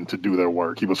man to do their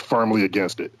work. He was firmly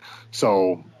against it.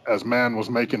 So as man was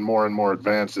making more and more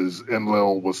advances,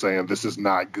 Enlil was saying, this is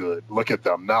not good. Look at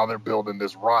them. Now they're building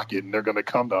this rocket and they're going to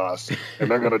come to us and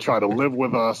they're going to try to live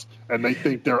with us and they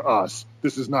think they're us.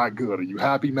 This is not good. Are you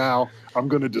happy now? I'm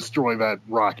going to destroy that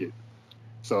rocket.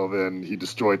 So then he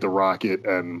destroyed the rocket.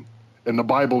 And in the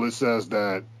Bible, it says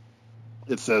that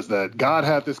God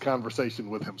had this conversation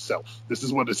with himself. This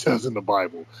is what it says in the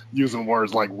Bible, using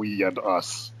words like we and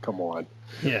us. Come on.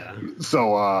 Yeah.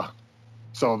 So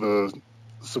the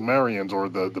Sumerians or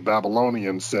the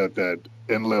Babylonians said that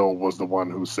Enlil was the one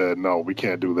who said, no, we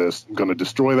can't do this. I'm going to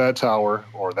destroy that tower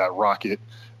or that rocket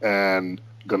and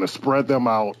going to spread them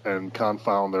out and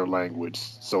confound their language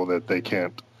so that they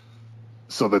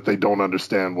don't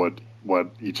understand what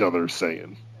each other is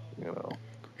saying.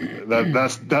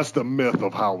 That's the myth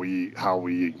of how we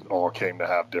all came to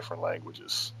have different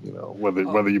languages,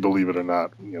 whether you believe it or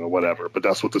not, whatever. But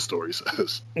that's what the story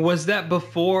says. Was that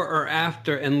before or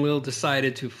after Enlil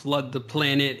decided to flood the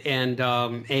planet and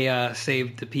Ea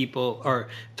saved the people, or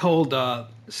told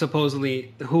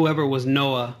supposedly whoever was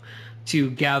Noah to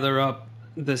gather up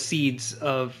the seeds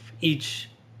of each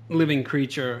living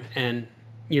creature and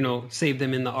save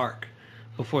them in the ark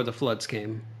before the floods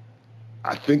came?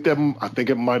 I think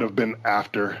it might have been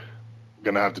after. I'm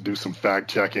gonna have to do some fact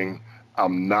checking.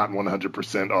 I'm not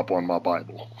 100% up on my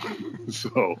Bible,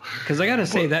 so. Because I gotta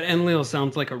say that Enlil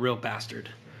sounds like a real bastard.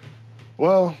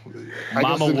 Well,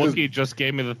 Mama Wookie just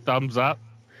gave me the thumbs up.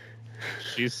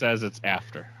 She says it's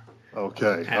after.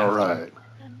 Okay, all right.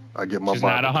 I get my. She's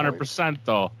Bible not 100%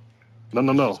 though.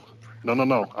 No.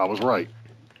 I was right.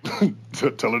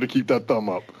 Tell her to keep that thumb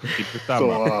up. Keep the thumb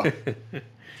up.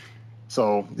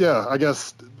 So yeah, I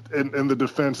guess in the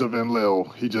defense of Enlil,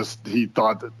 he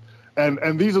thought that,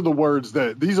 and these are the words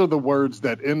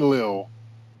that Enlil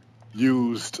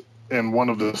used in one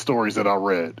of the stories that I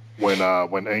read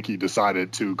when Enki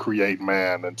decided to create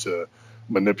man and to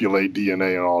manipulate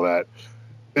DNA and all that.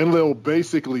 Enlil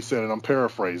basically said, and I'm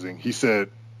paraphrasing, he said,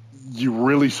 "You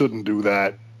really shouldn't do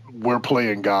that. We're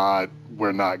playing God.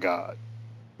 We're not God."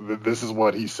 This is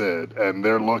what he said, and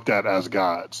they're looked at as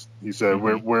gods. He said,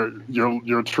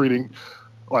 "You're treating,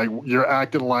 like, you're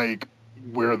acting like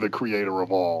we're the creator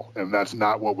of all, and that's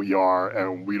not what we are,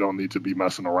 and we don't need to be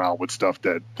messing around with stuff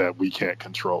that we can't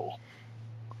control."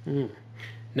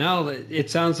 Now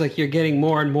it sounds like you're getting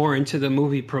more and more into the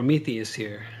movie Prometheus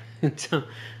here.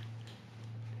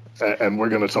 And we're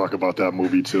going to talk about that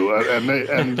movie too. And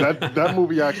that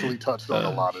movie actually touched on a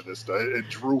lot of this. It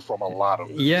drew from a lot of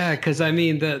this. Yeah, because I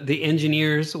mean the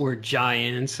engineers were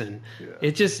giants, and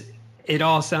it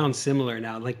all sounds similar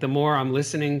now. Like the more I'm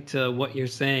listening to what you're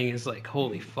saying, is like,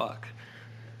 holy fuck.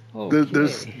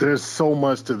 Okay. There's so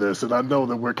much to this, and I know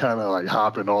that we're kind of like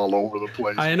hopping all over the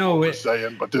place. I know what we're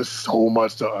saying, but there's so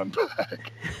much to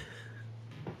unpack.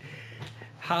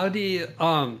 How do you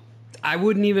I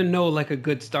wouldn't even know like a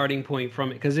good starting point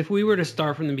from it, because if we were to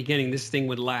start from the beginning, this thing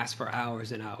would last for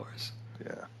hours and hours.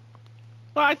 Yeah.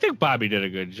 Well, I think Bobby did a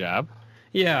good job.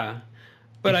 Yeah,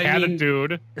 but he had a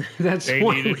dude. That's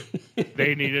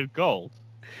they needed gold.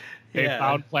 They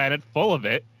found planet full of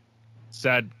it.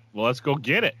 Said, "Well, let's go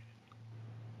get it."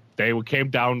 They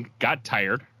came down, got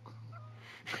tired,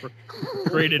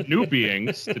 created new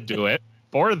beings to do it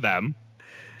for them.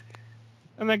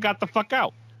 and then got the fuck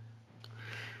out.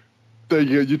 There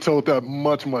you go. You told that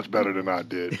much, much better than I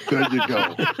did. There you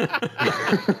go.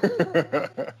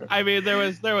 I mean, there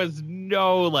was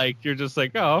no like, you're just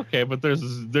like, oh, okay, but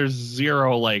there's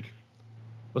zero like,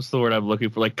 what's the word I'm looking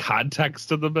for? Like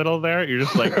context in the middle there. You're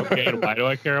just like, okay, why do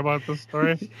I care about this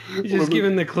story? You're just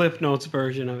giving the Cliff Notes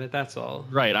version of it. That's all.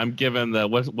 Right. I'm given the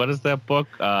what is that book?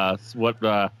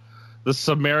 The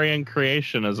Sumerian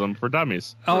Creationism for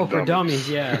Dummies. Oh, for dummies,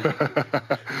 yeah.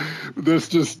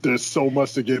 There's so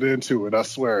much to get into, and I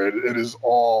swear it is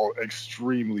all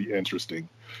extremely interesting.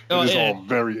 It is all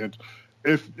very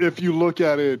if you look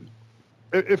at it,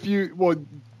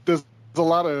 there's a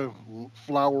lot of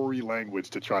flowery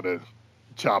language to try to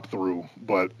chop through,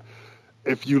 but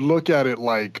if you look at it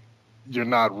like you're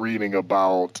not reading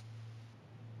about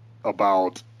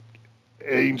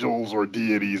angels or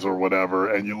deities or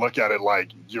whatever, and you look at it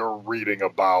like you're reading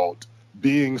about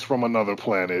beings from another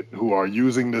planet who are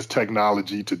using this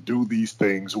technology to do these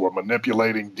things, who are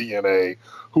manipulating DNA,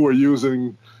 who are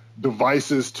using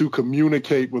devices to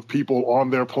communicate with people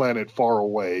on their planet far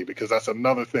away, because that's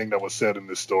another thing that was said in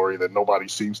this story that nobody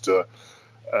seems to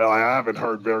I haven't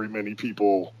heard very many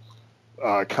people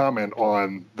comment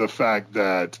on the fact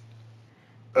that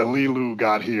Alilu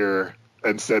got here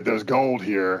and said there's gold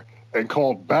here, and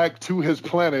called back to his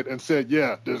planet and said,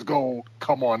 yeah, there's gold,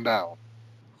 come on down.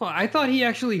 Well, I thought he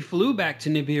actually flew back to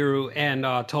Nibiru and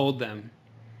told them.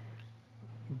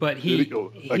 But he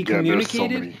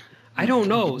communicated? I don't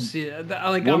know. See,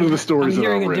 like one of the stories I'm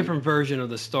hearing that I a read, different version of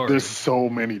the story. There's so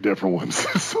many different ones.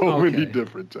 Many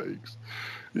different takes.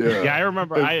 Yeah. Yeah, I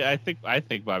remember. I think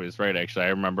Bobby's right, actually. I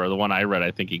remember the one I read,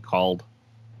 I think he called.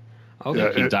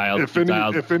 Okay. He dialed.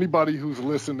 If anybody who's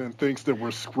listening thinks that we're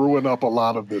screwing up a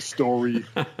lot of this story,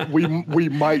 we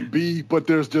might be, but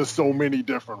there's just so many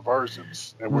different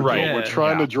versions, and we're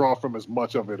trying to draw from as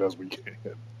much of it as we can.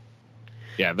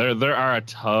 Yeah, there are a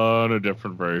ton of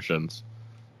different versions.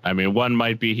 I mean, one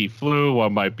might be he flew,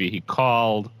 one might be he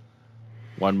called,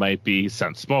 one might be he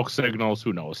sent smoke signals.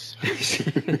 Who knows?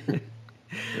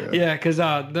 Yeah, because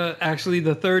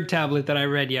the third tablet that I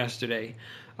read yesterday.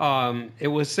 It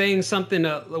was saying something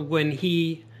when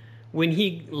he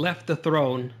left the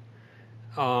throne,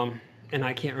 and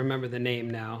I can't remember the name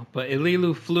now, but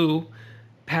Alilu flew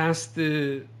past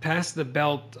the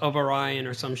belt of Orion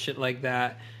or some shit like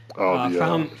that.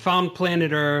 Found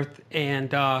planet Earth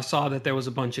and saw that there was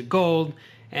a bunch of gold,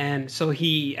 and so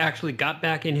he actually got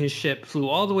back in his ship, flew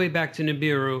all the way back to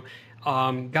Nibiru,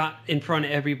 got in front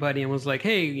of everybody and was like,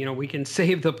 "Hey, we can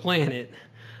save the planet."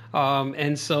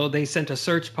 And so they sent a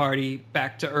search party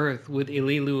back to Earth with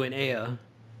Alilu and Ea.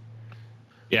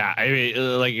 Yeah, I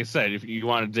mean, like you said, if you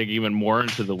want to dig even more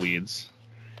into the weeds,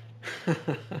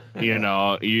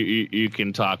 you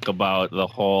can talk about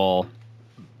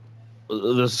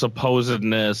the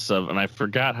supposedness of, and I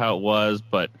forgot how it was,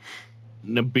 but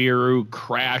Nibiru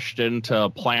crashed into a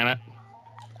planet.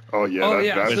 Oh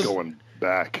yeah, that's going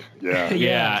back. Yeah.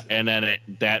 Yeah, and then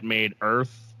that made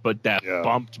Earth. But that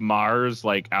bumped Mars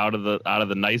like out of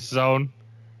the nice zone,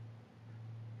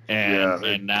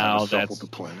 and now that's the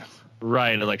planets.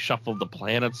 Right. It like shuffled the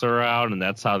planets around, and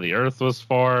that's how the Earth was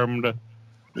formed.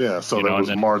 Yeah. So there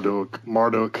was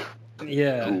Marduk.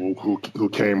 Yeah. Who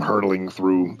came hurtling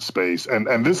through space,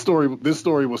 and this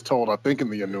story was told, I think, in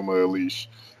the Enuma Elish,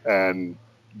 and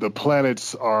the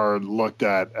planets are looked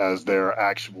at as their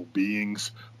actual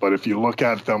beings, but if you look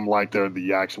at them like they're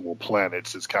the actual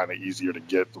planets, it's kind of easier to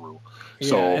get through. Yeah,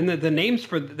 so, and the names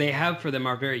they have for them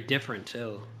are very different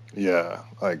too. Yeah,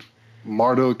 like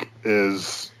Marduk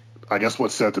is, I guess,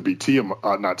 what's said to be Nibiru,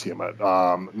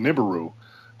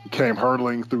 came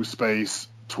hurtling through space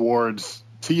towards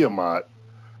Tiamat,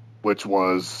 which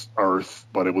was Earth,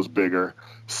 but it was bigger,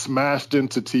 smashed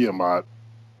into Tiamat,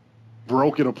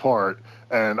 broke it apart.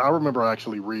 And I remember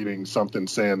actually reading something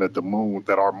saying that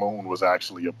our moon was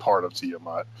actually a part of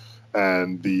Tiamat,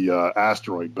 and the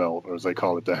asteroid belt, or as they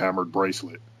call it, the hammered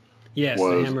bracelet. Yes,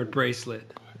 the hammered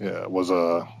bracelet. Yeah, was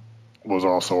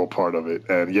also a part of it,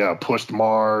 and pushed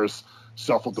Mars,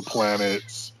 shuffled the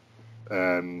planets,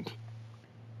 and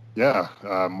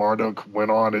Marduk went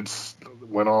along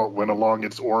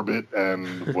its orbit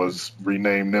and was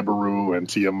renamed Nibiru, and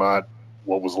Tiamat,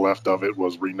 what was left of it,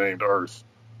 was renamed Earth.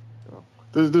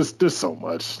 There's so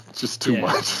much. It's just too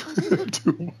much.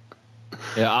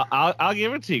 Yeah, I'll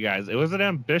give it to you guys. It was an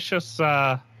ambitious.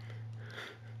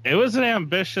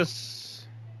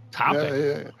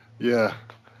 Topic. Yeah.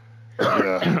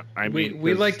 I mean,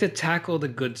 we like to tackle the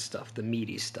good stuff, the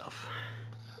meaty stuff.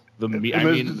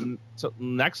 So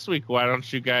next week, why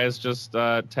don't you guys just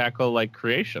tackle like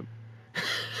creation?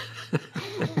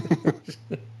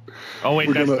 Oh wait,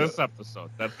 We're that's gonna- this episode.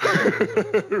 That's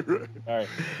all right.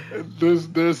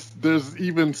 There's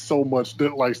even so much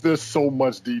there's so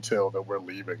much detail that we're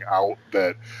leaving out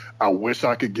that I wish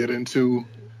I could get into.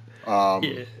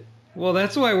 Yeah. Well,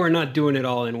 that's why we're not doing it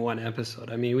all in one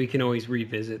episode. I mean, we can always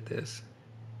revisit this.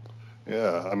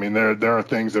 Yeah, I mean there are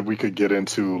things that we could get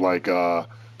into, like the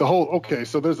whole. Okay,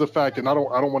 so there's the fact, and I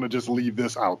don't want to just leave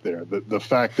this out there. The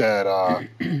fact that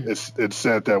it's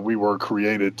said that we were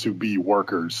created to be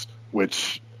workers,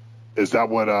 which is that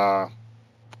what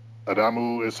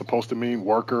Adamu is supposed to mean,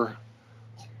 worker?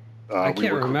 I we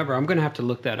can't were, remember. I'm gonna have to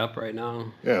look that up right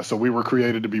now. Yeah, so we were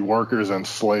created to be workers and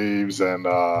slaves, and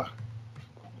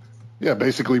yeah,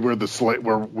 basically we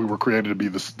were created to be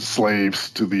the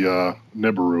slaves to the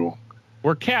Nibiru.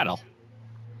 We're cattle.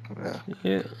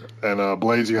 Yeah. And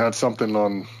Blaze, you had something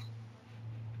on.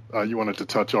 You wanted to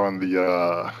touch on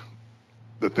the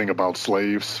thing about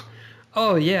slaves.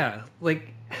 Oh yeah,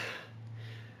 like,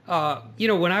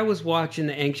 when I was watching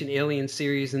the Ancient Alien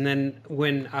series, and then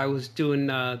when I was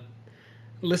doing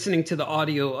listening to the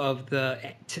audio of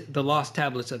the Lost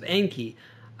Tablets of Enki,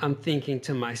 I'm thinking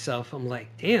to myself, I'm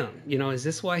like, damn, is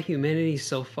this why humanity's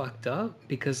so fucked up?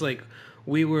 Because like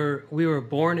we were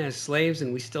born as slaves,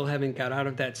 and we still haven't got out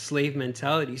of that slave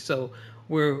mentality. So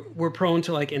we're prone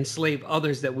to like enslave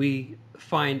others that we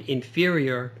find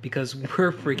inferior because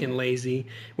we're freaking lazy.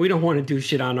 We don't want to do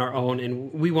shit on our own,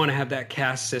 and we want to have that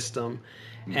caste system.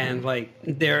 Mm-hmm. And like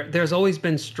there's always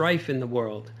been strife in the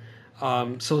world.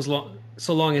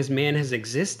 So long as man has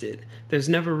existed, there's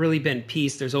never really been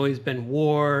peace. There's always been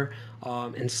war,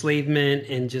 enslavement,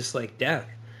 and just like death.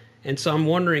 And so I'm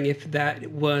wondering if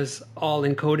that was all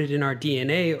encoded in our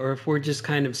DNA, or if we're just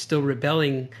kind of still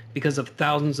rebelling because of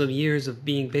thousands of years of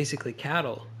being basically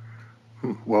cattle.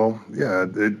 Well, yeah,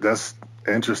 that's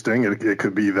interesting. It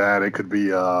could be that. It could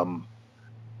be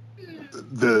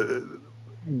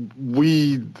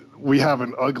we have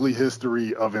an ugly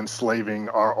history of enslaving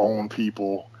our own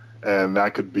people, and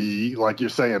that could be, like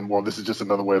you're saying, well, this is just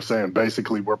another way of saying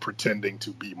basically we're pretending to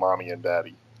be mommy and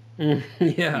daddy.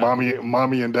 Yeah.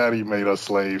 Mommy and daddy made us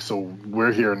slaves, so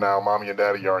we're here now. Mommy and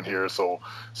daddy aren't here, so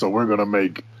we're gonna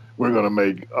make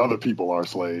other people our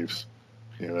slaves,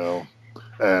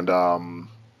 And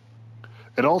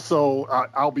it also,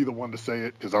 I'll be the one to say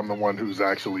it because I'm the one who's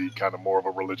actually kind of more of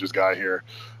a religious guy here.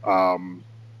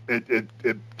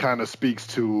 It kind of speaks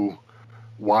to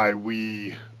why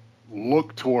we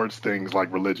look towards things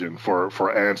like religion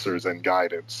for answers and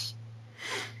guidance.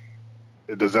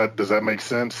 Does that make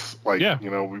sense? Like, yeah.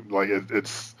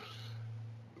 It's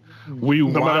we no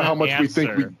want matter how an much answer, we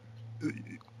think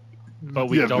but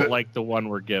we don't like the one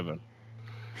we're given.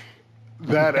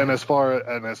 That and as far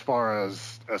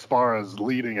as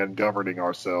leading and governing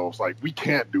ourselves, like we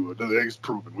can't do it. It's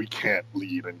proven we can't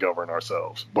lead and govern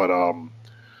ourselves. But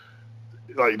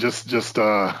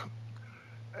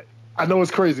I know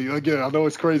it's crazy. Again, I know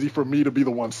it's crazy for me to be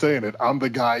the one saying it. I'm the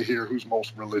guy here who's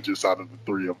most religious out of the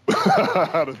three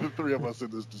of us in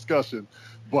this discussion.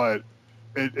 But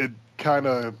it kind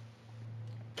of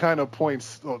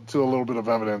points to a little bit of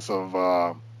evidence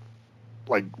of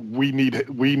like we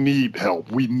need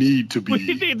help. We need to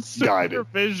be guided.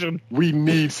 Supervision. We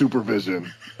need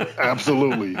supervision.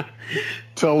 Absolutely.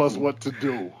 Tell us what to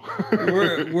do.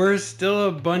 We're still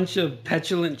a bunch of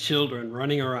petulant children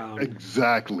running around.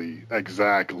 Exactly.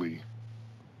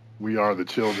 We are the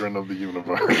children of the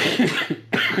universe.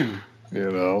 We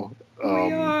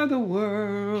are the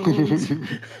world.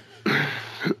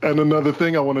 And another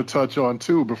thing I want to touch on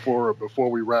too before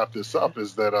we wrap this up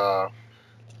is that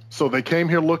so they came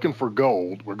here looking for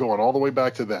gold. We're going all the way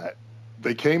back to that.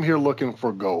 They came here looking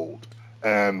for gold,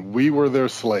 and we were their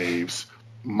slaves,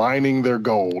 mining their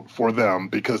gold for them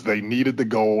because they needed the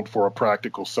gold for a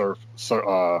practical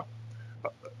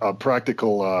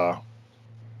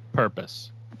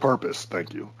Purpose.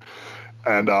 Thank you.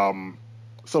 And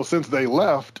so since they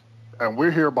left, and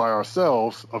we're here by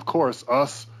ourselves, of course,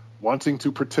 us wanting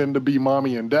to pretend to be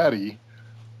mommy and daddy,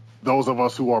 those of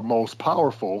us who are most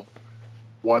powerful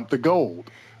want the gold.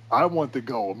 I want the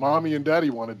gold. Mommy and daddy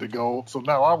wanted the gold, so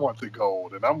now I want the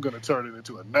gold, and I'm going to turn it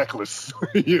into a necklace,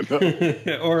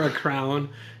 Or a crown.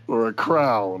 Or a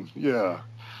crown, yeah.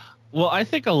 Well, I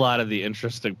think a lot of the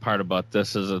interesting part about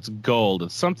this is it's gold.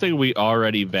 It's something we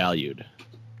already valued.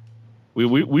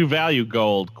 We value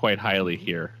gold quite highly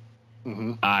here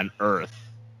on Earth.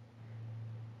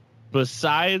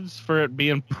 Besides for it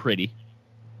being pretty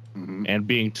and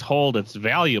being told it's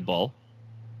valuable,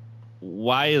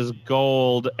 why is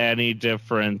gold any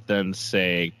different than,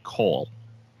 say, coal?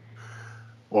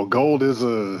 Well, gold is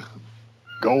a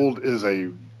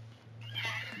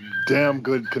damn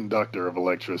good conductor of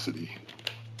electricity.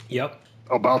 Yep.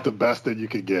 About the best that you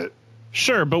could get.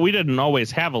 Sure, but we didn't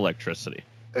always have electricity.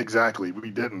 Exactly. We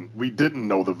didn't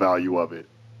know the value of it.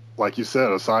 Like you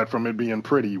said, aside from it being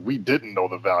pretty, we didn't know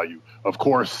the value. Of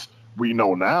course, we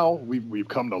know now. We've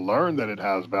come to learn that it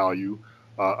has value,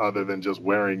 other than just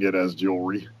wearing it as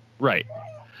jewelry. Right.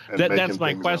 That's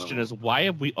my question: is why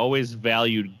have we always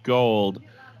valued gold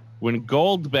when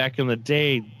gold back in the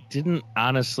day didn't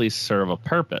honestly serve a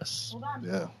purpose?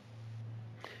 Yeah.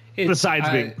 Besides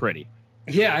being pretty.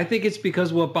 Yeah, I think it's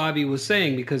because what Bobby was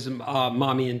saying, because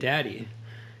mommy and daddy,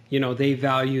 they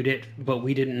valued it, but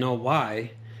we didn't know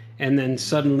why. And then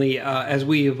suddenly, as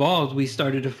we evolved, we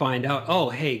started to find out, oh,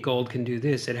 hey, gold can do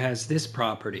this. It has this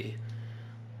property.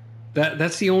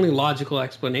 That's the only logical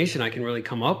explanation I can really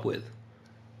come up with.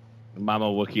 Mama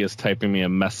Wookie is typing me a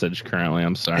message currently.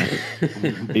 I'm sorry.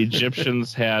 The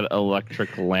Egyptians had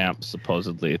electric lamps,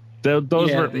 supposedly. Those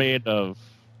weren't made of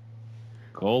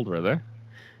gold, were they?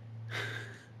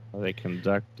 They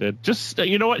conducted. Just,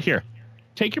 you know what? Here,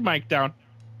 take your mic down.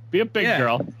 Be a big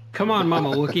girl. Come on, Mama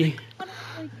Wookie.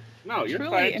 No, you're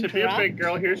Truly fine to be a big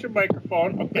girl. Here's your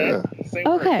microphone. Okay. Yeah. Same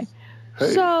Okay.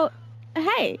 Hey. So,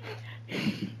 hey.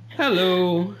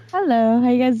 Hello. Hello. How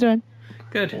you guys doing?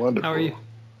 Good. Wonderful. How are you?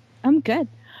 I'm good.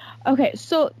 Okay,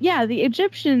 so yeah, the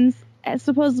Egyptians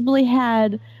supposedly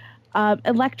had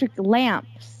electric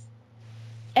lamps,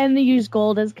 and they used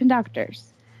gold as conductors.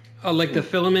 Oh, like the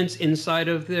filaments inside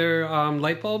of their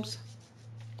light bulbs?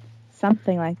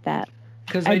 Something like that.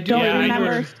 Because I don't I know what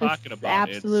remember you're talking about.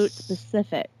 absolute It's-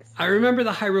 specifics. I remember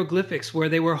the hieroglyphics where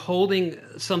they were holding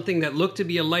something that looked to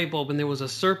be a light bulb, and there was a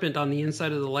serpent on the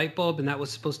inside of the light bulb, and that was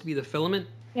supposed to be the filament.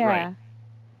 Yeah. Right.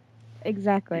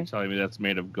 Exactly. You're telling me that's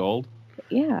made of gold?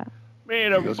 Yeah.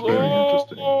 Made of That's gold. very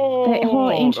interesting. The whole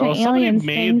ancient somebody aliens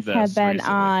made things have this been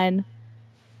recently. on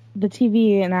the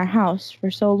TV in our house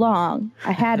for so long.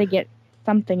 I had to get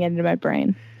something into my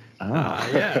brain. Ah.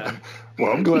 Yeah.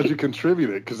 Well, I'm glad you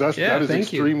contributed, because that is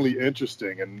thank you. extremely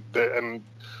interesting, and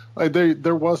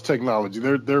there was technology.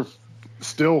 They're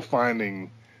still finding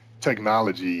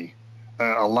technology.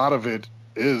 A lot of it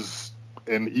is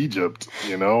in Egypt.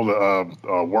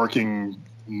 The working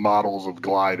models of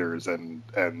gliders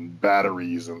and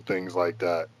batteries and things like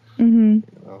that. Mm-hmm.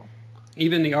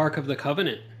 Even the Ark of the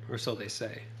Covenant, or so they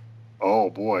say.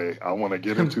 Oh boy, I want to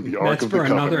get into the Ark That's of the for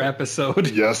Covenant. another episode.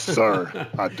 Yes, sir.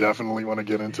 I definitely want to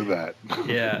get into that.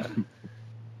 Yeah.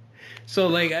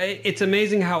 So, it's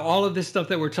amazing how all of this stuff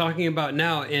that we're talking about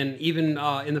now, and even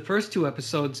in the first two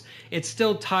episodes, it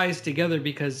still ties together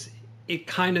because it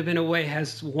kind of, in a way,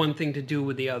 has one thing to do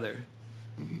with the other.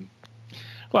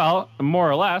 Well, more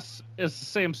or less, it's the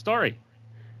same story.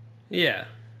 Yeah.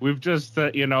 We've just,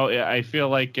 I feel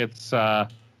like it's a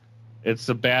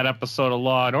bad episode of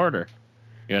Law and Order.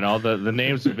 The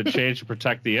names have been changed to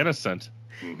protect the innocent.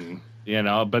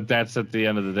 Mm-hmm. But that's at the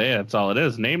end of the day, that's all it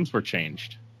is. Names were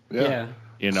changed. Yeah.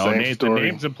 Same The story.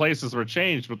 names and places were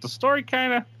changed, but the story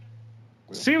kind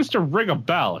of seems to ring a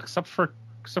bell, except for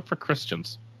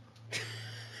Christians.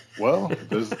 Well,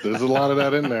 there's a lot of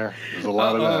that in there. There's a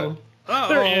lot of that.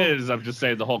 There is. I'm just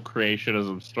saying the whole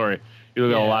creationism story. You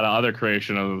look at a lot of other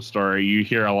creationism story, you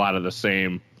hear a lot of the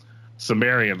same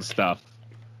Sumerian stuff.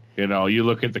 You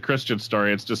look at the Christian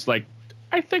story, it's just like,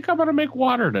 I think I'm going to make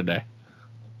water today.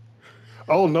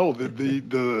 Oh no,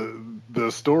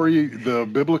 the story, the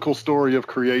biblical story of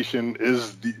creation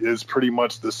is pretty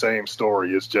much the same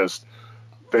story. It's just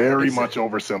very much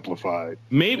oversimplified.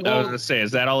 Maybe I was going to say,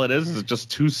 is that all it is? Is it just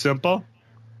too simple?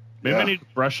 Maybe I need to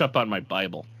brush up on my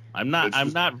Bible. I'm not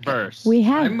versed. We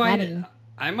have I money.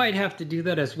 might have to do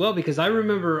that as well, because I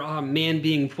remember man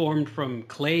being formed from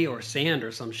clay or sand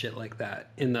or some shit like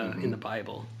that in the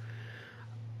Bible.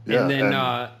 Yeah, And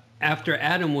then after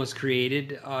Adam was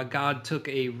created, God took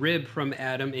a rib from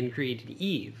Adam and created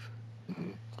Eve.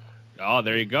 Oh,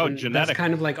 there you go. And Genetic. that's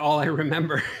kind of like all I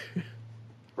remember.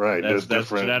 Right, That's there's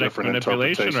genetic different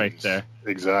manipulation interpretations. right there.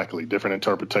 Exactly, different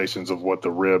interpretations of what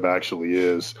the rib actually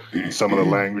is. Some of the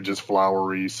language is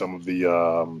flowery. Some of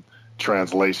the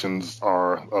translations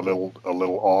are a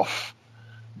little off.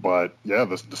 But yeah,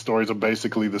 the stories are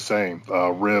basically the same.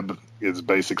 Rib is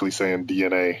basically saying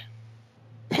DNA.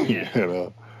 Yeah.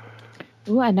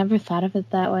 Ooh, I never thought of it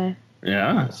that way.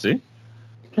 Yeah, see?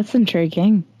 That's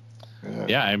intriguing.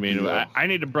 Yeah, I mean, Yeah. I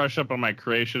need to brush up on my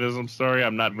creationism story.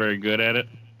 I'm not very good at it.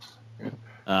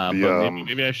 But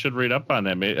maybe I should read up on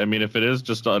that. I mean, if it is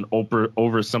just an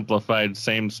oversimplified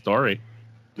same story,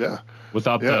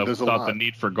 without there's a the lot.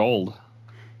 need for gold.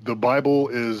 The Bible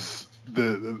is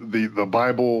the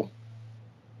Bible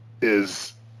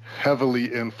is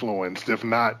heavily influenced, if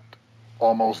not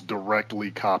almost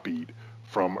directly copied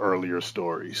from earlier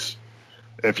stories.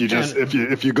 If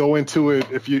you go into it,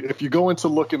 if you go into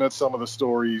looking at some of the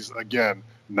stories, again,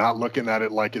 not looking at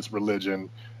it like it's religion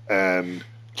and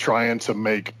trying to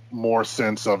make more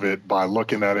sense of it by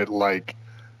looking at it like,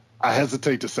 I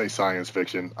hesitate to say science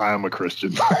fiction. I am a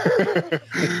Christian.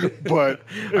 But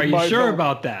are you sure help,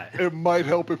 about that? It might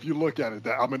help if you look at it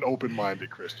that I'm an open-minded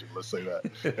Christian. Let's say that.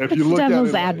 If you look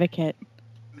Devil's at it advocate.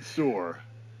 sure.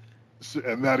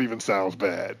 And that even sounds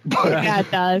bad. But Yeah,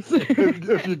 it does.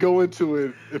 if you go into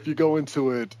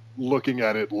it looking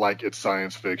at it like it's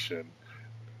science fiction,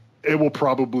 it will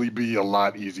probably be a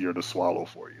lot easier to swallow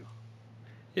for you.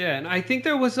 Yeah, and I think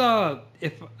there was I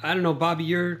don't know, Bobby,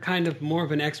 you're kind of more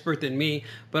of an expert than me,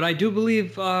 but I do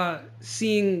believe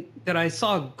seeing that I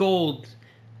saw gold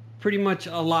pretty much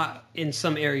a lot in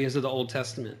some areas of the Old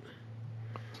Testament.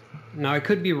 Now, I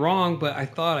could be wrong, but I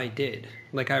thought I did.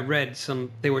 Like, I read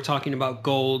they were talking about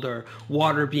gold or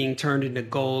water being turned into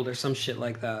gold or some shit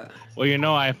like that. Well,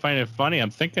 I find it funny.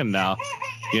 I'm thinking now,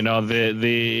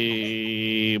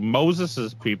 the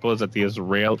Moses' people, is that the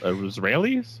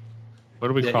Israelis? What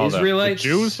do we call them? Israelites? The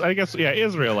Jews? I guess, yeah,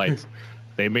 Israelites.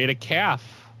 They made a calf.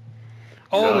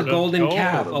 Oh, Yeah, the golden gold.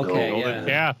 calf. The Okay, Golden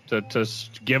yeah. calf to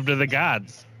give to the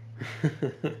gods.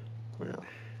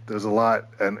 There's a lot,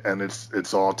 and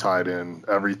it's all tied in.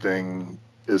 Everything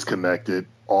is connected.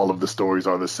 All of the stories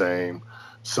are the same.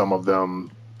 Some of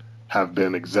them have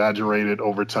been exaggerated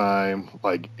over time.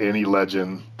 Like any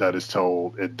legend that is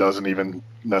told, it doesn't even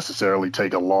necessarily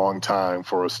take a long time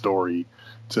for a story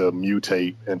to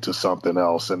mutate into something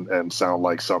else and sound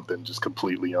like something just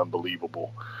completely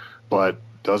unbelievable. But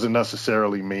doesn't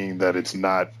necessarily mean that it's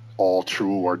not all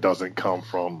true or doesn't come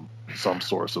from some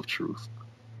source of truth.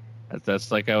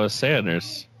 That's like I was saying.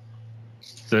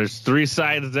 There's three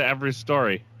sides to every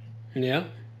story. Yeah.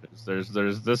 There's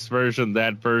this version,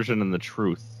 that version, and the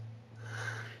truth.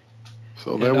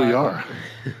 So there we are.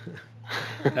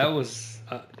 That was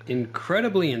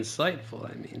incredibly insightful.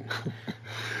 I mean,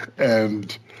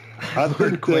 And I I've heard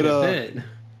think quite a that bit.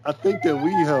 I think that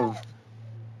we have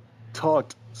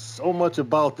talked so much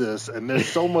about this, and there's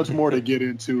so much more to get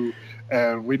into,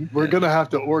 and we're gonna have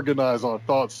to organize our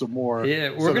thoughts some more. Yeah,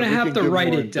 we're so that gonna we have can to get write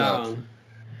more it in depth. down.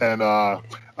 And I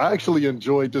actually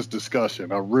enjoyed this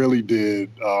discussion. I really did.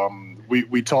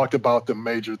 We talked about the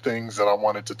major things that I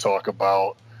wanted to talk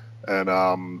about,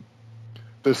 and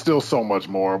there's still so much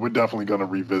more. We're definitely going to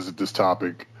revisit this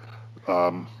topic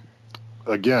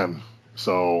again.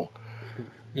 So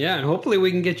Yeah, and hopefully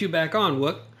we can get you back on.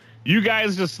 What? You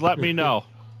guys just let me know.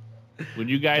 When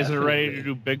you guys are ready to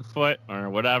do Bigfoot or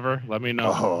whatever, let me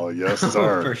know. oh yes, For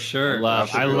sir. sure. I love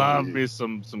absolutely. me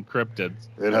some cryptids.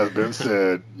 It has been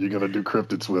said you're going to do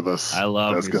cryptids with us. I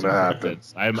love That's me going some to happen.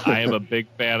 cryptids. I am a big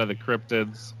fan of the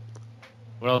cryptids.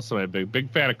 What else am I big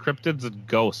fan of? Cryptids and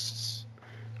ghosts.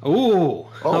 Ooh.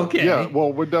 Oh, Okay. yeah.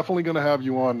 Well, we're definitely going to have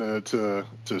you on to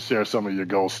share some of your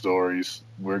ghost stories.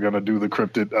 We're going to do the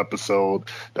cryptid episode.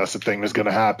 That's the thing that's going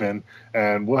to happen.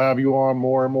 And we'll have you on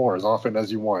more and more as often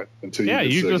as you want until you Yeah,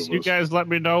 get sick of you us. guys let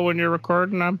me know when you're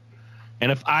recording them.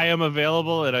 And if I am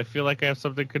available and I feel like I have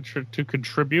something to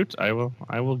contribute, I will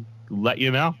let you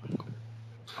know.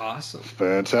 Awesome.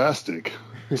 Fantastic.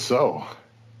 So,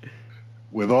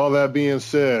 with all that being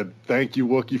said, thank you,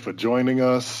 Wookie, for joining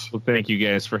us. Well, thank you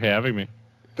guys for having me.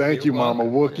 Thank You're you, Mama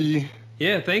welcome. Wookie.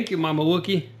 Yeah, thank you, Mama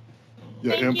Wookie.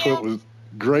 Your Thank input you. was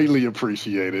greatly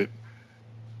appreciated.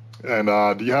 And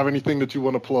do you have anything that you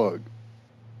want to plug?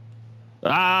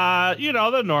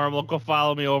 The normal. Go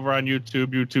follow me over on YouTube,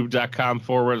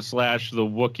 youtube.com/the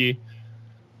Wookie.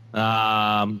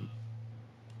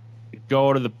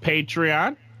 Go to the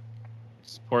Patreon.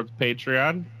 Support the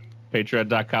Patreon.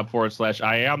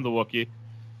 Patreon.com/I am the Wookie.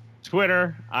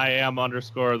 Twitter, I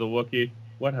am_the Wookie.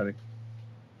 What, honey?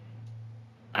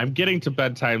 I'm getting to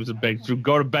bedtimes and big. So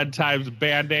go to bedtimes and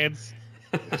band-aids.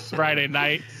 Friday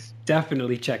nights.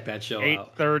 Definitely check that show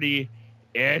out.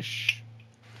 8:30-ish.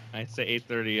 I say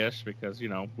 8:30-ish because,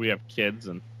 we have kids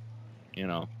and,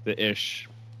 the ish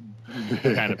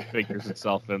kind of figures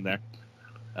itself in there.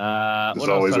 There's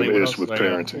always an ish with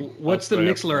parenting. What's the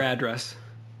Mixler address?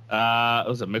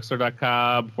 Was it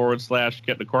mixler.com/get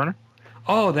in the corner?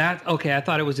 Oh, okay. I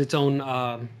thought it was its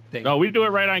own thing. No, we do it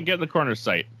right on Get in the Corner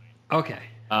site. Okay.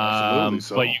 Absolutely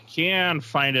so. But you can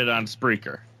find it on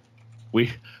Spreaker.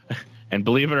 And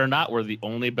believe it or not, we're the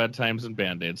only bedtimes and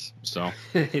band-aids. So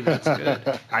That's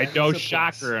good. I know, That's a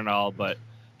shocker plus. and all, but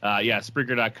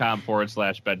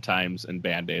Spreaker.com/bedtimes and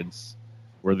band-aids.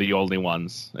 We're the only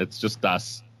ones. It's just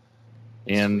us.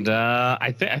 And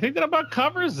I think that about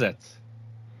covers it.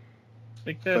 I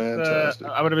think that Fantastic.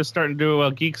 I'm going to be starting to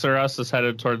do Geeks R Us is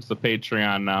headed towards the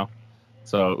Patreon now.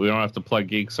 So we don't have to plug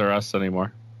Geeks R Us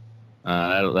anymore.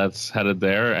 That's headed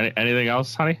there. Anything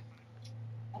else, honey?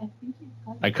 I think you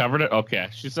covered I covered it? Okay.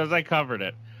 She says I covered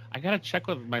it. I got to check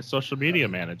with my social media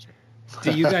manager.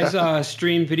 Do you guys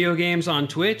stream video games on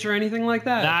Twitch or anything like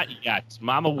that? Not yet.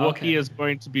 Mama Wookie Okay. is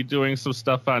going to be doing some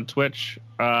stuff on Twitch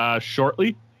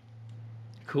shortly.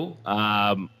 Cool.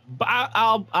 But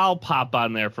I'll pop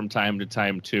on there from time to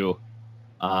time too,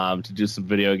 to do some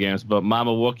video games. But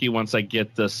Mama Wookie, once I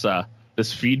get this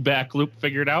feedback loop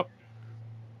figured out,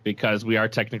 because we are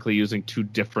technically using two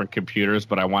different computers,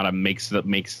 but I want to makes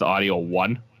the audio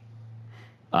one,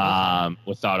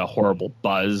 without a horrible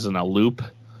buzz and a loop.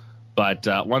 But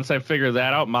once I figure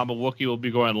that out, Mama Wookie will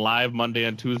be going live Monday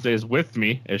and Tuesdays with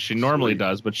me, as she normally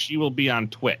does, but she will be on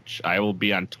Twitch. I will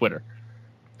be on Twitter.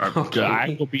 Okay.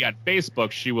 I will be on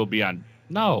Facebook. She will be on...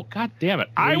 No, God damn it.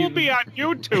 I will be on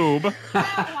YouTube.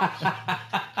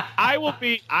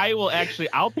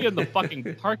 I'll be in the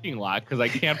fucking parking lot because I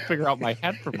can't figure out my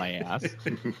head from my ass.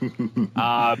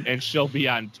 And she'll be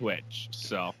on Twitch.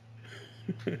 So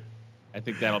I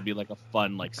think that'll be like a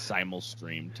fun, like, simul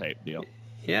stream type deal.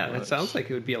 Yeah, that sounds like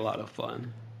it would be a lot of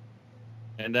fun.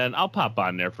 And then I'll pop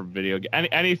on there for video.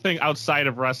 Anything outside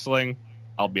of wrestling,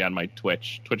 I'll be on my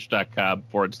Twitch.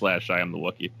 Twitch.com/I am the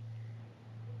Wookie.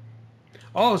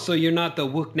 Oh, so you're not the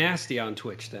Wook Nasty on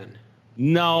Twitch then?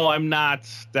 No, I'm not.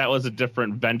 That was a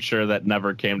different venture that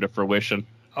never came to fruition.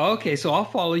 Okay, so I'll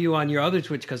follow you on your other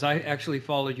Twitch because I actually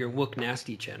followed your Wook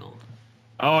Nasty channel.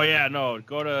 Oh, yeah, no.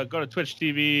 Go to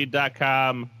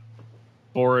twitchtv.com/I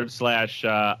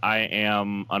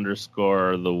am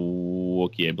 _ the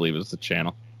Wookie, I believe is the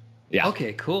channel. Yeah.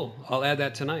 Okay, cool. I'll add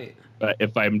that tonight. But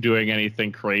if I'm doing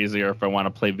anything crazy or if I want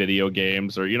to play video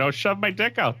games or, shove my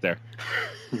dick out there,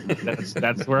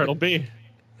 that's where it'll be.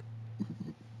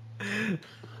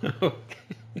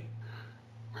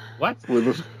 What?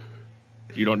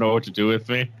 You don't know what to do with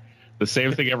me? The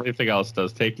same thing everything else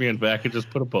does. Take me in back and just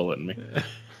put a bullet in me.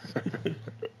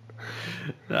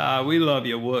 We love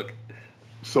you, Wook.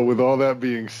 So with all that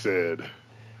being said,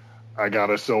 I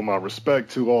gotta show my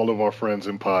respect to all of our friends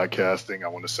in podcasting. I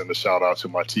want to send a shout out to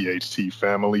my THT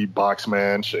family,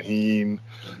 Boxman, Shaheen,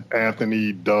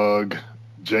 Anthony, Doug,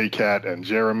 J-Cat, and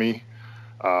Jeremy.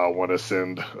 I want to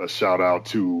send a shout out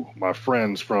to my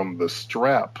friends from the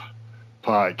Strap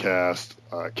podcast,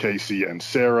 Casey and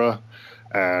Sarah.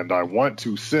 And I want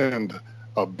to send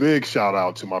a big shout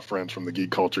out to my friends from the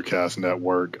Geek Culture Cast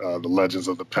Network, the Legends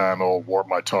of the Panel, Warp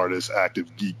My TARDIS,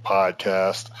 Active Geek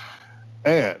Podcast,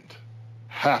 and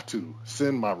have to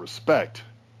send my respect,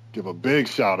 give a big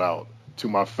shout out to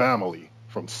my family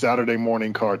from Saturday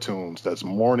Morning Cartoons. That's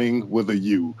Morning with a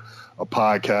U, a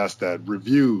podcast that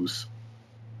reviews,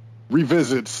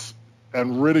 revisits,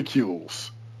 and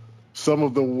ridicules some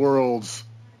of the world's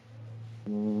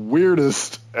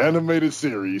weirdest animated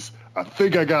series. I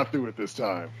think I got through it this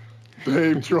time.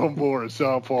 Dave Trumbore and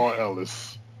Sean Paul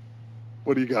Ellis.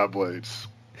 What do you got, Blades?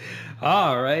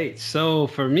 All right. So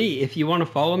for me, if you want to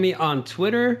follow me on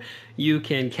Twitter, you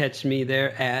can catch me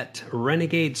there at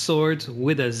Renegade Swords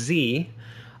with a Z.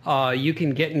 You can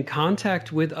get in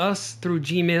contact with us through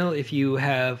Gmail if you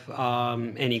have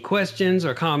any questions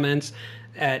or comments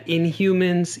at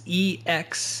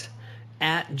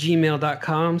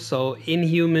inhumansex@gmail.com. So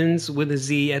Inhumans with a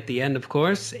Z at the end, of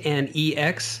course, and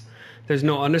EX. There's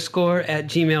no underscore at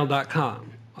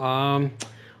gmail.com.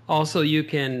 Also, you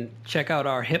can check out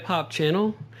our hip hop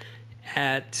channel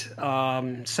at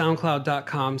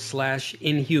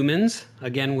soundcloud.com/Inhumans,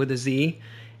 again with a Z.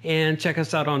 And check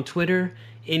us out on Twitter,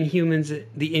 Inhumans,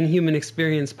 the Inhuman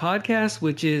Experience Podcast,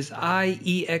 which is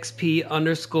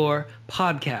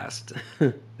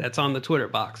IEXP_podcast. That's on the Twitter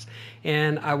box.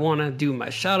 And I want to do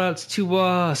my shout outs to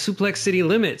Suplex City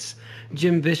Limits,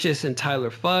 Jim Vicious and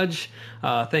Tyler Fudge.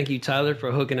 Thank you, Tyler,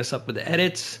 for hooking us up with the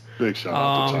edits. Big shout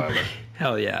out to Tyler.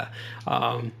 Hell yeah.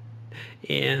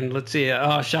 And let's see.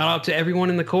 Shout out to everyone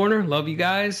in the corner. Love you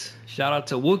guys. Shout out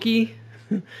to Wookie.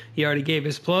 He already gave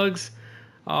his plugs.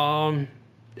 And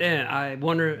I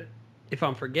wonder if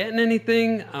I'm forgetting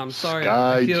anything. I'm sorry.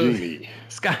 Sky Genie.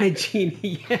 Sky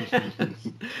Genie, yes.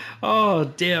 Oh,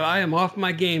 damn. I am off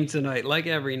my game tonight, like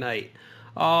every night.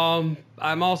 I'm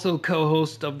also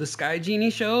co-host of the Sky Genie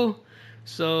Show.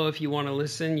 So if you want to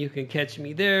listen, you can catch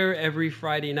me there every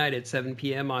Friday night at 7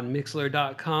 p.m. on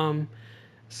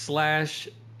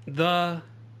Mixlr.com/the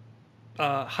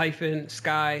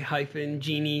Sky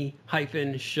Genie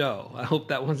show. I hope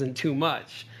that wasn't too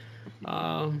much.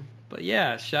 But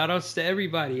yeah, shout outs to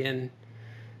everybody. And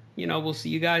we'll see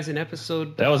you guys in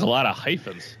episode. That was a lot of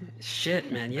hyphens.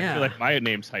 Shit, man. I Yeah. feel like my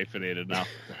name's hyphenated now.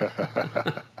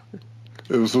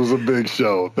 This was a big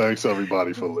show. Thanks,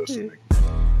 everybody, for listening.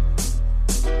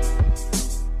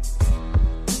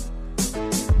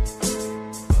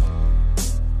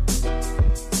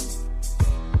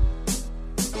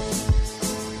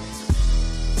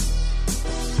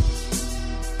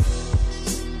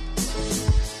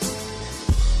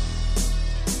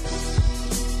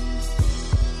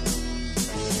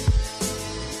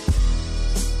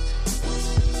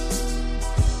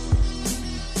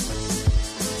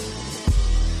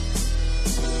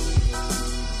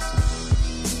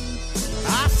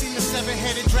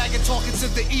 Talking to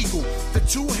the eagle. The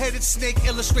two-headed snake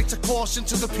illustrates a caution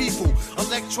to the people.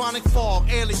 Electronic fog,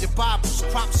 alien Bibles,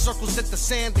 crop circles at the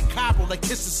sand in Cairo like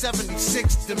Kiss of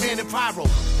 76, demanding pyro.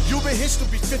 Human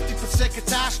history, 50%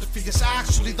 catastrophe. It's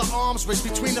actually the arms race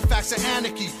between the facts and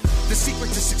anarchy. The secret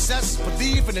to success,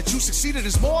 believing that you succeeded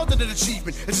is more than an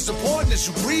achievement. It's as important as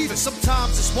you breathe, and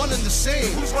sometimes it's one and the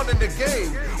same. Who's running the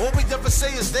game? All we ever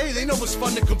say is they know it's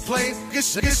fun to complain.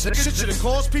 This shit should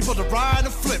cause people to ride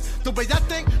and flip. The way I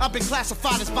think, I've been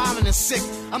classified as violent and sick.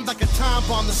 I'm like a time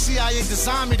bomb the CIA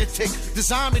designed me to tick.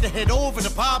 Designed me to head over to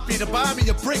Poppy to buy me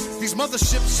a brick. These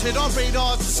motherships hit our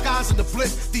radars, disguising the blip.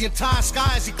 The entire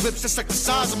sky is eclipsed, just like the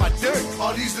size of my dick.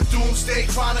 Are these the doomsday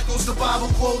chronicles, the Bible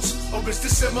quotes? Or is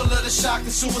this similar to shock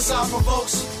that suicide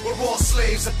provokes? We're all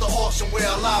slaves at the auction where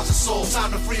our lives are sold.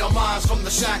 Time to free our minds from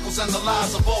the shackles and the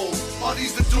lies of old. Are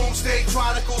these the doomsday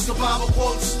chronicles, the Bible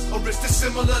quotes? Or is this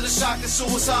similar to shock that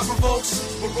suicide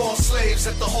provokes? We're all slaves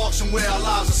at the auction where our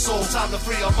lives are sold. Time to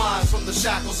free our minds from the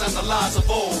shackles and the lies of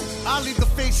old. I leave the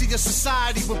face of your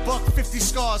society with $1.50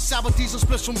 scars, sour diesel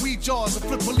splits from weed jars and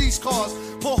flip police cars.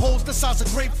 Pour holes the size of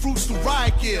grapefruits through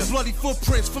riot gear. Bloody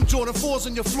footprints from Jordan 4s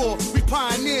on your floor. We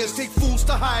pioneers take fools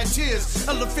to higher tiers.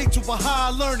 Elevate to a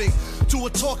higher learning. To a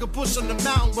talking bush on the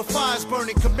mountain where fire's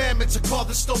burning. Commandments are carved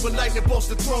in stone with lightning bolts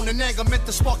the throne. And anger meant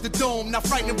to spark the dome. Now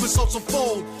frightening results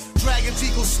unfold. Dragons,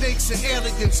 eagles, snakes, and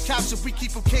aliens. Captured, we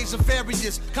keep them caves of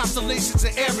various constellations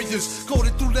and areas.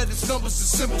 Coded through letters, numbers, and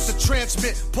symbols to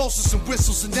transmit pulses and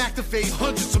whistles and activate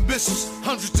hundreds of missiles.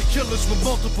 Hundreds of killers with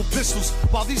multiple pistols.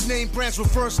 While these name brands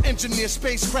reverse engineer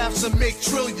spacecrafts and make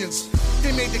trillions.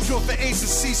 They made the cure for AIDS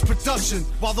and cease production.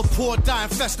 While the poor die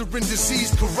and fester in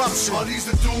diseased corruption. Are these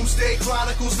the doomsday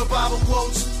chronicles, the Bible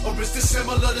quotes? Or is this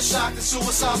similar to shock that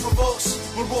suicide provokes?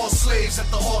 We're all slaves at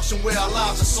the auction where our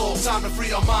lives are sold. Time to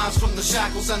free our minds from the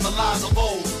shackles and the lies of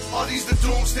old. Are these the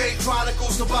doomsday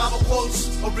chronicles, the Bible quotes?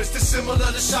 Or is this similar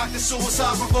to shock that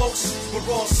suicide provokes?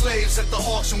 We're all slaves at the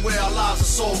auction where our lives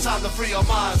are sold. Time to free our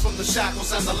minds from the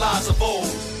shackles and the lies of old.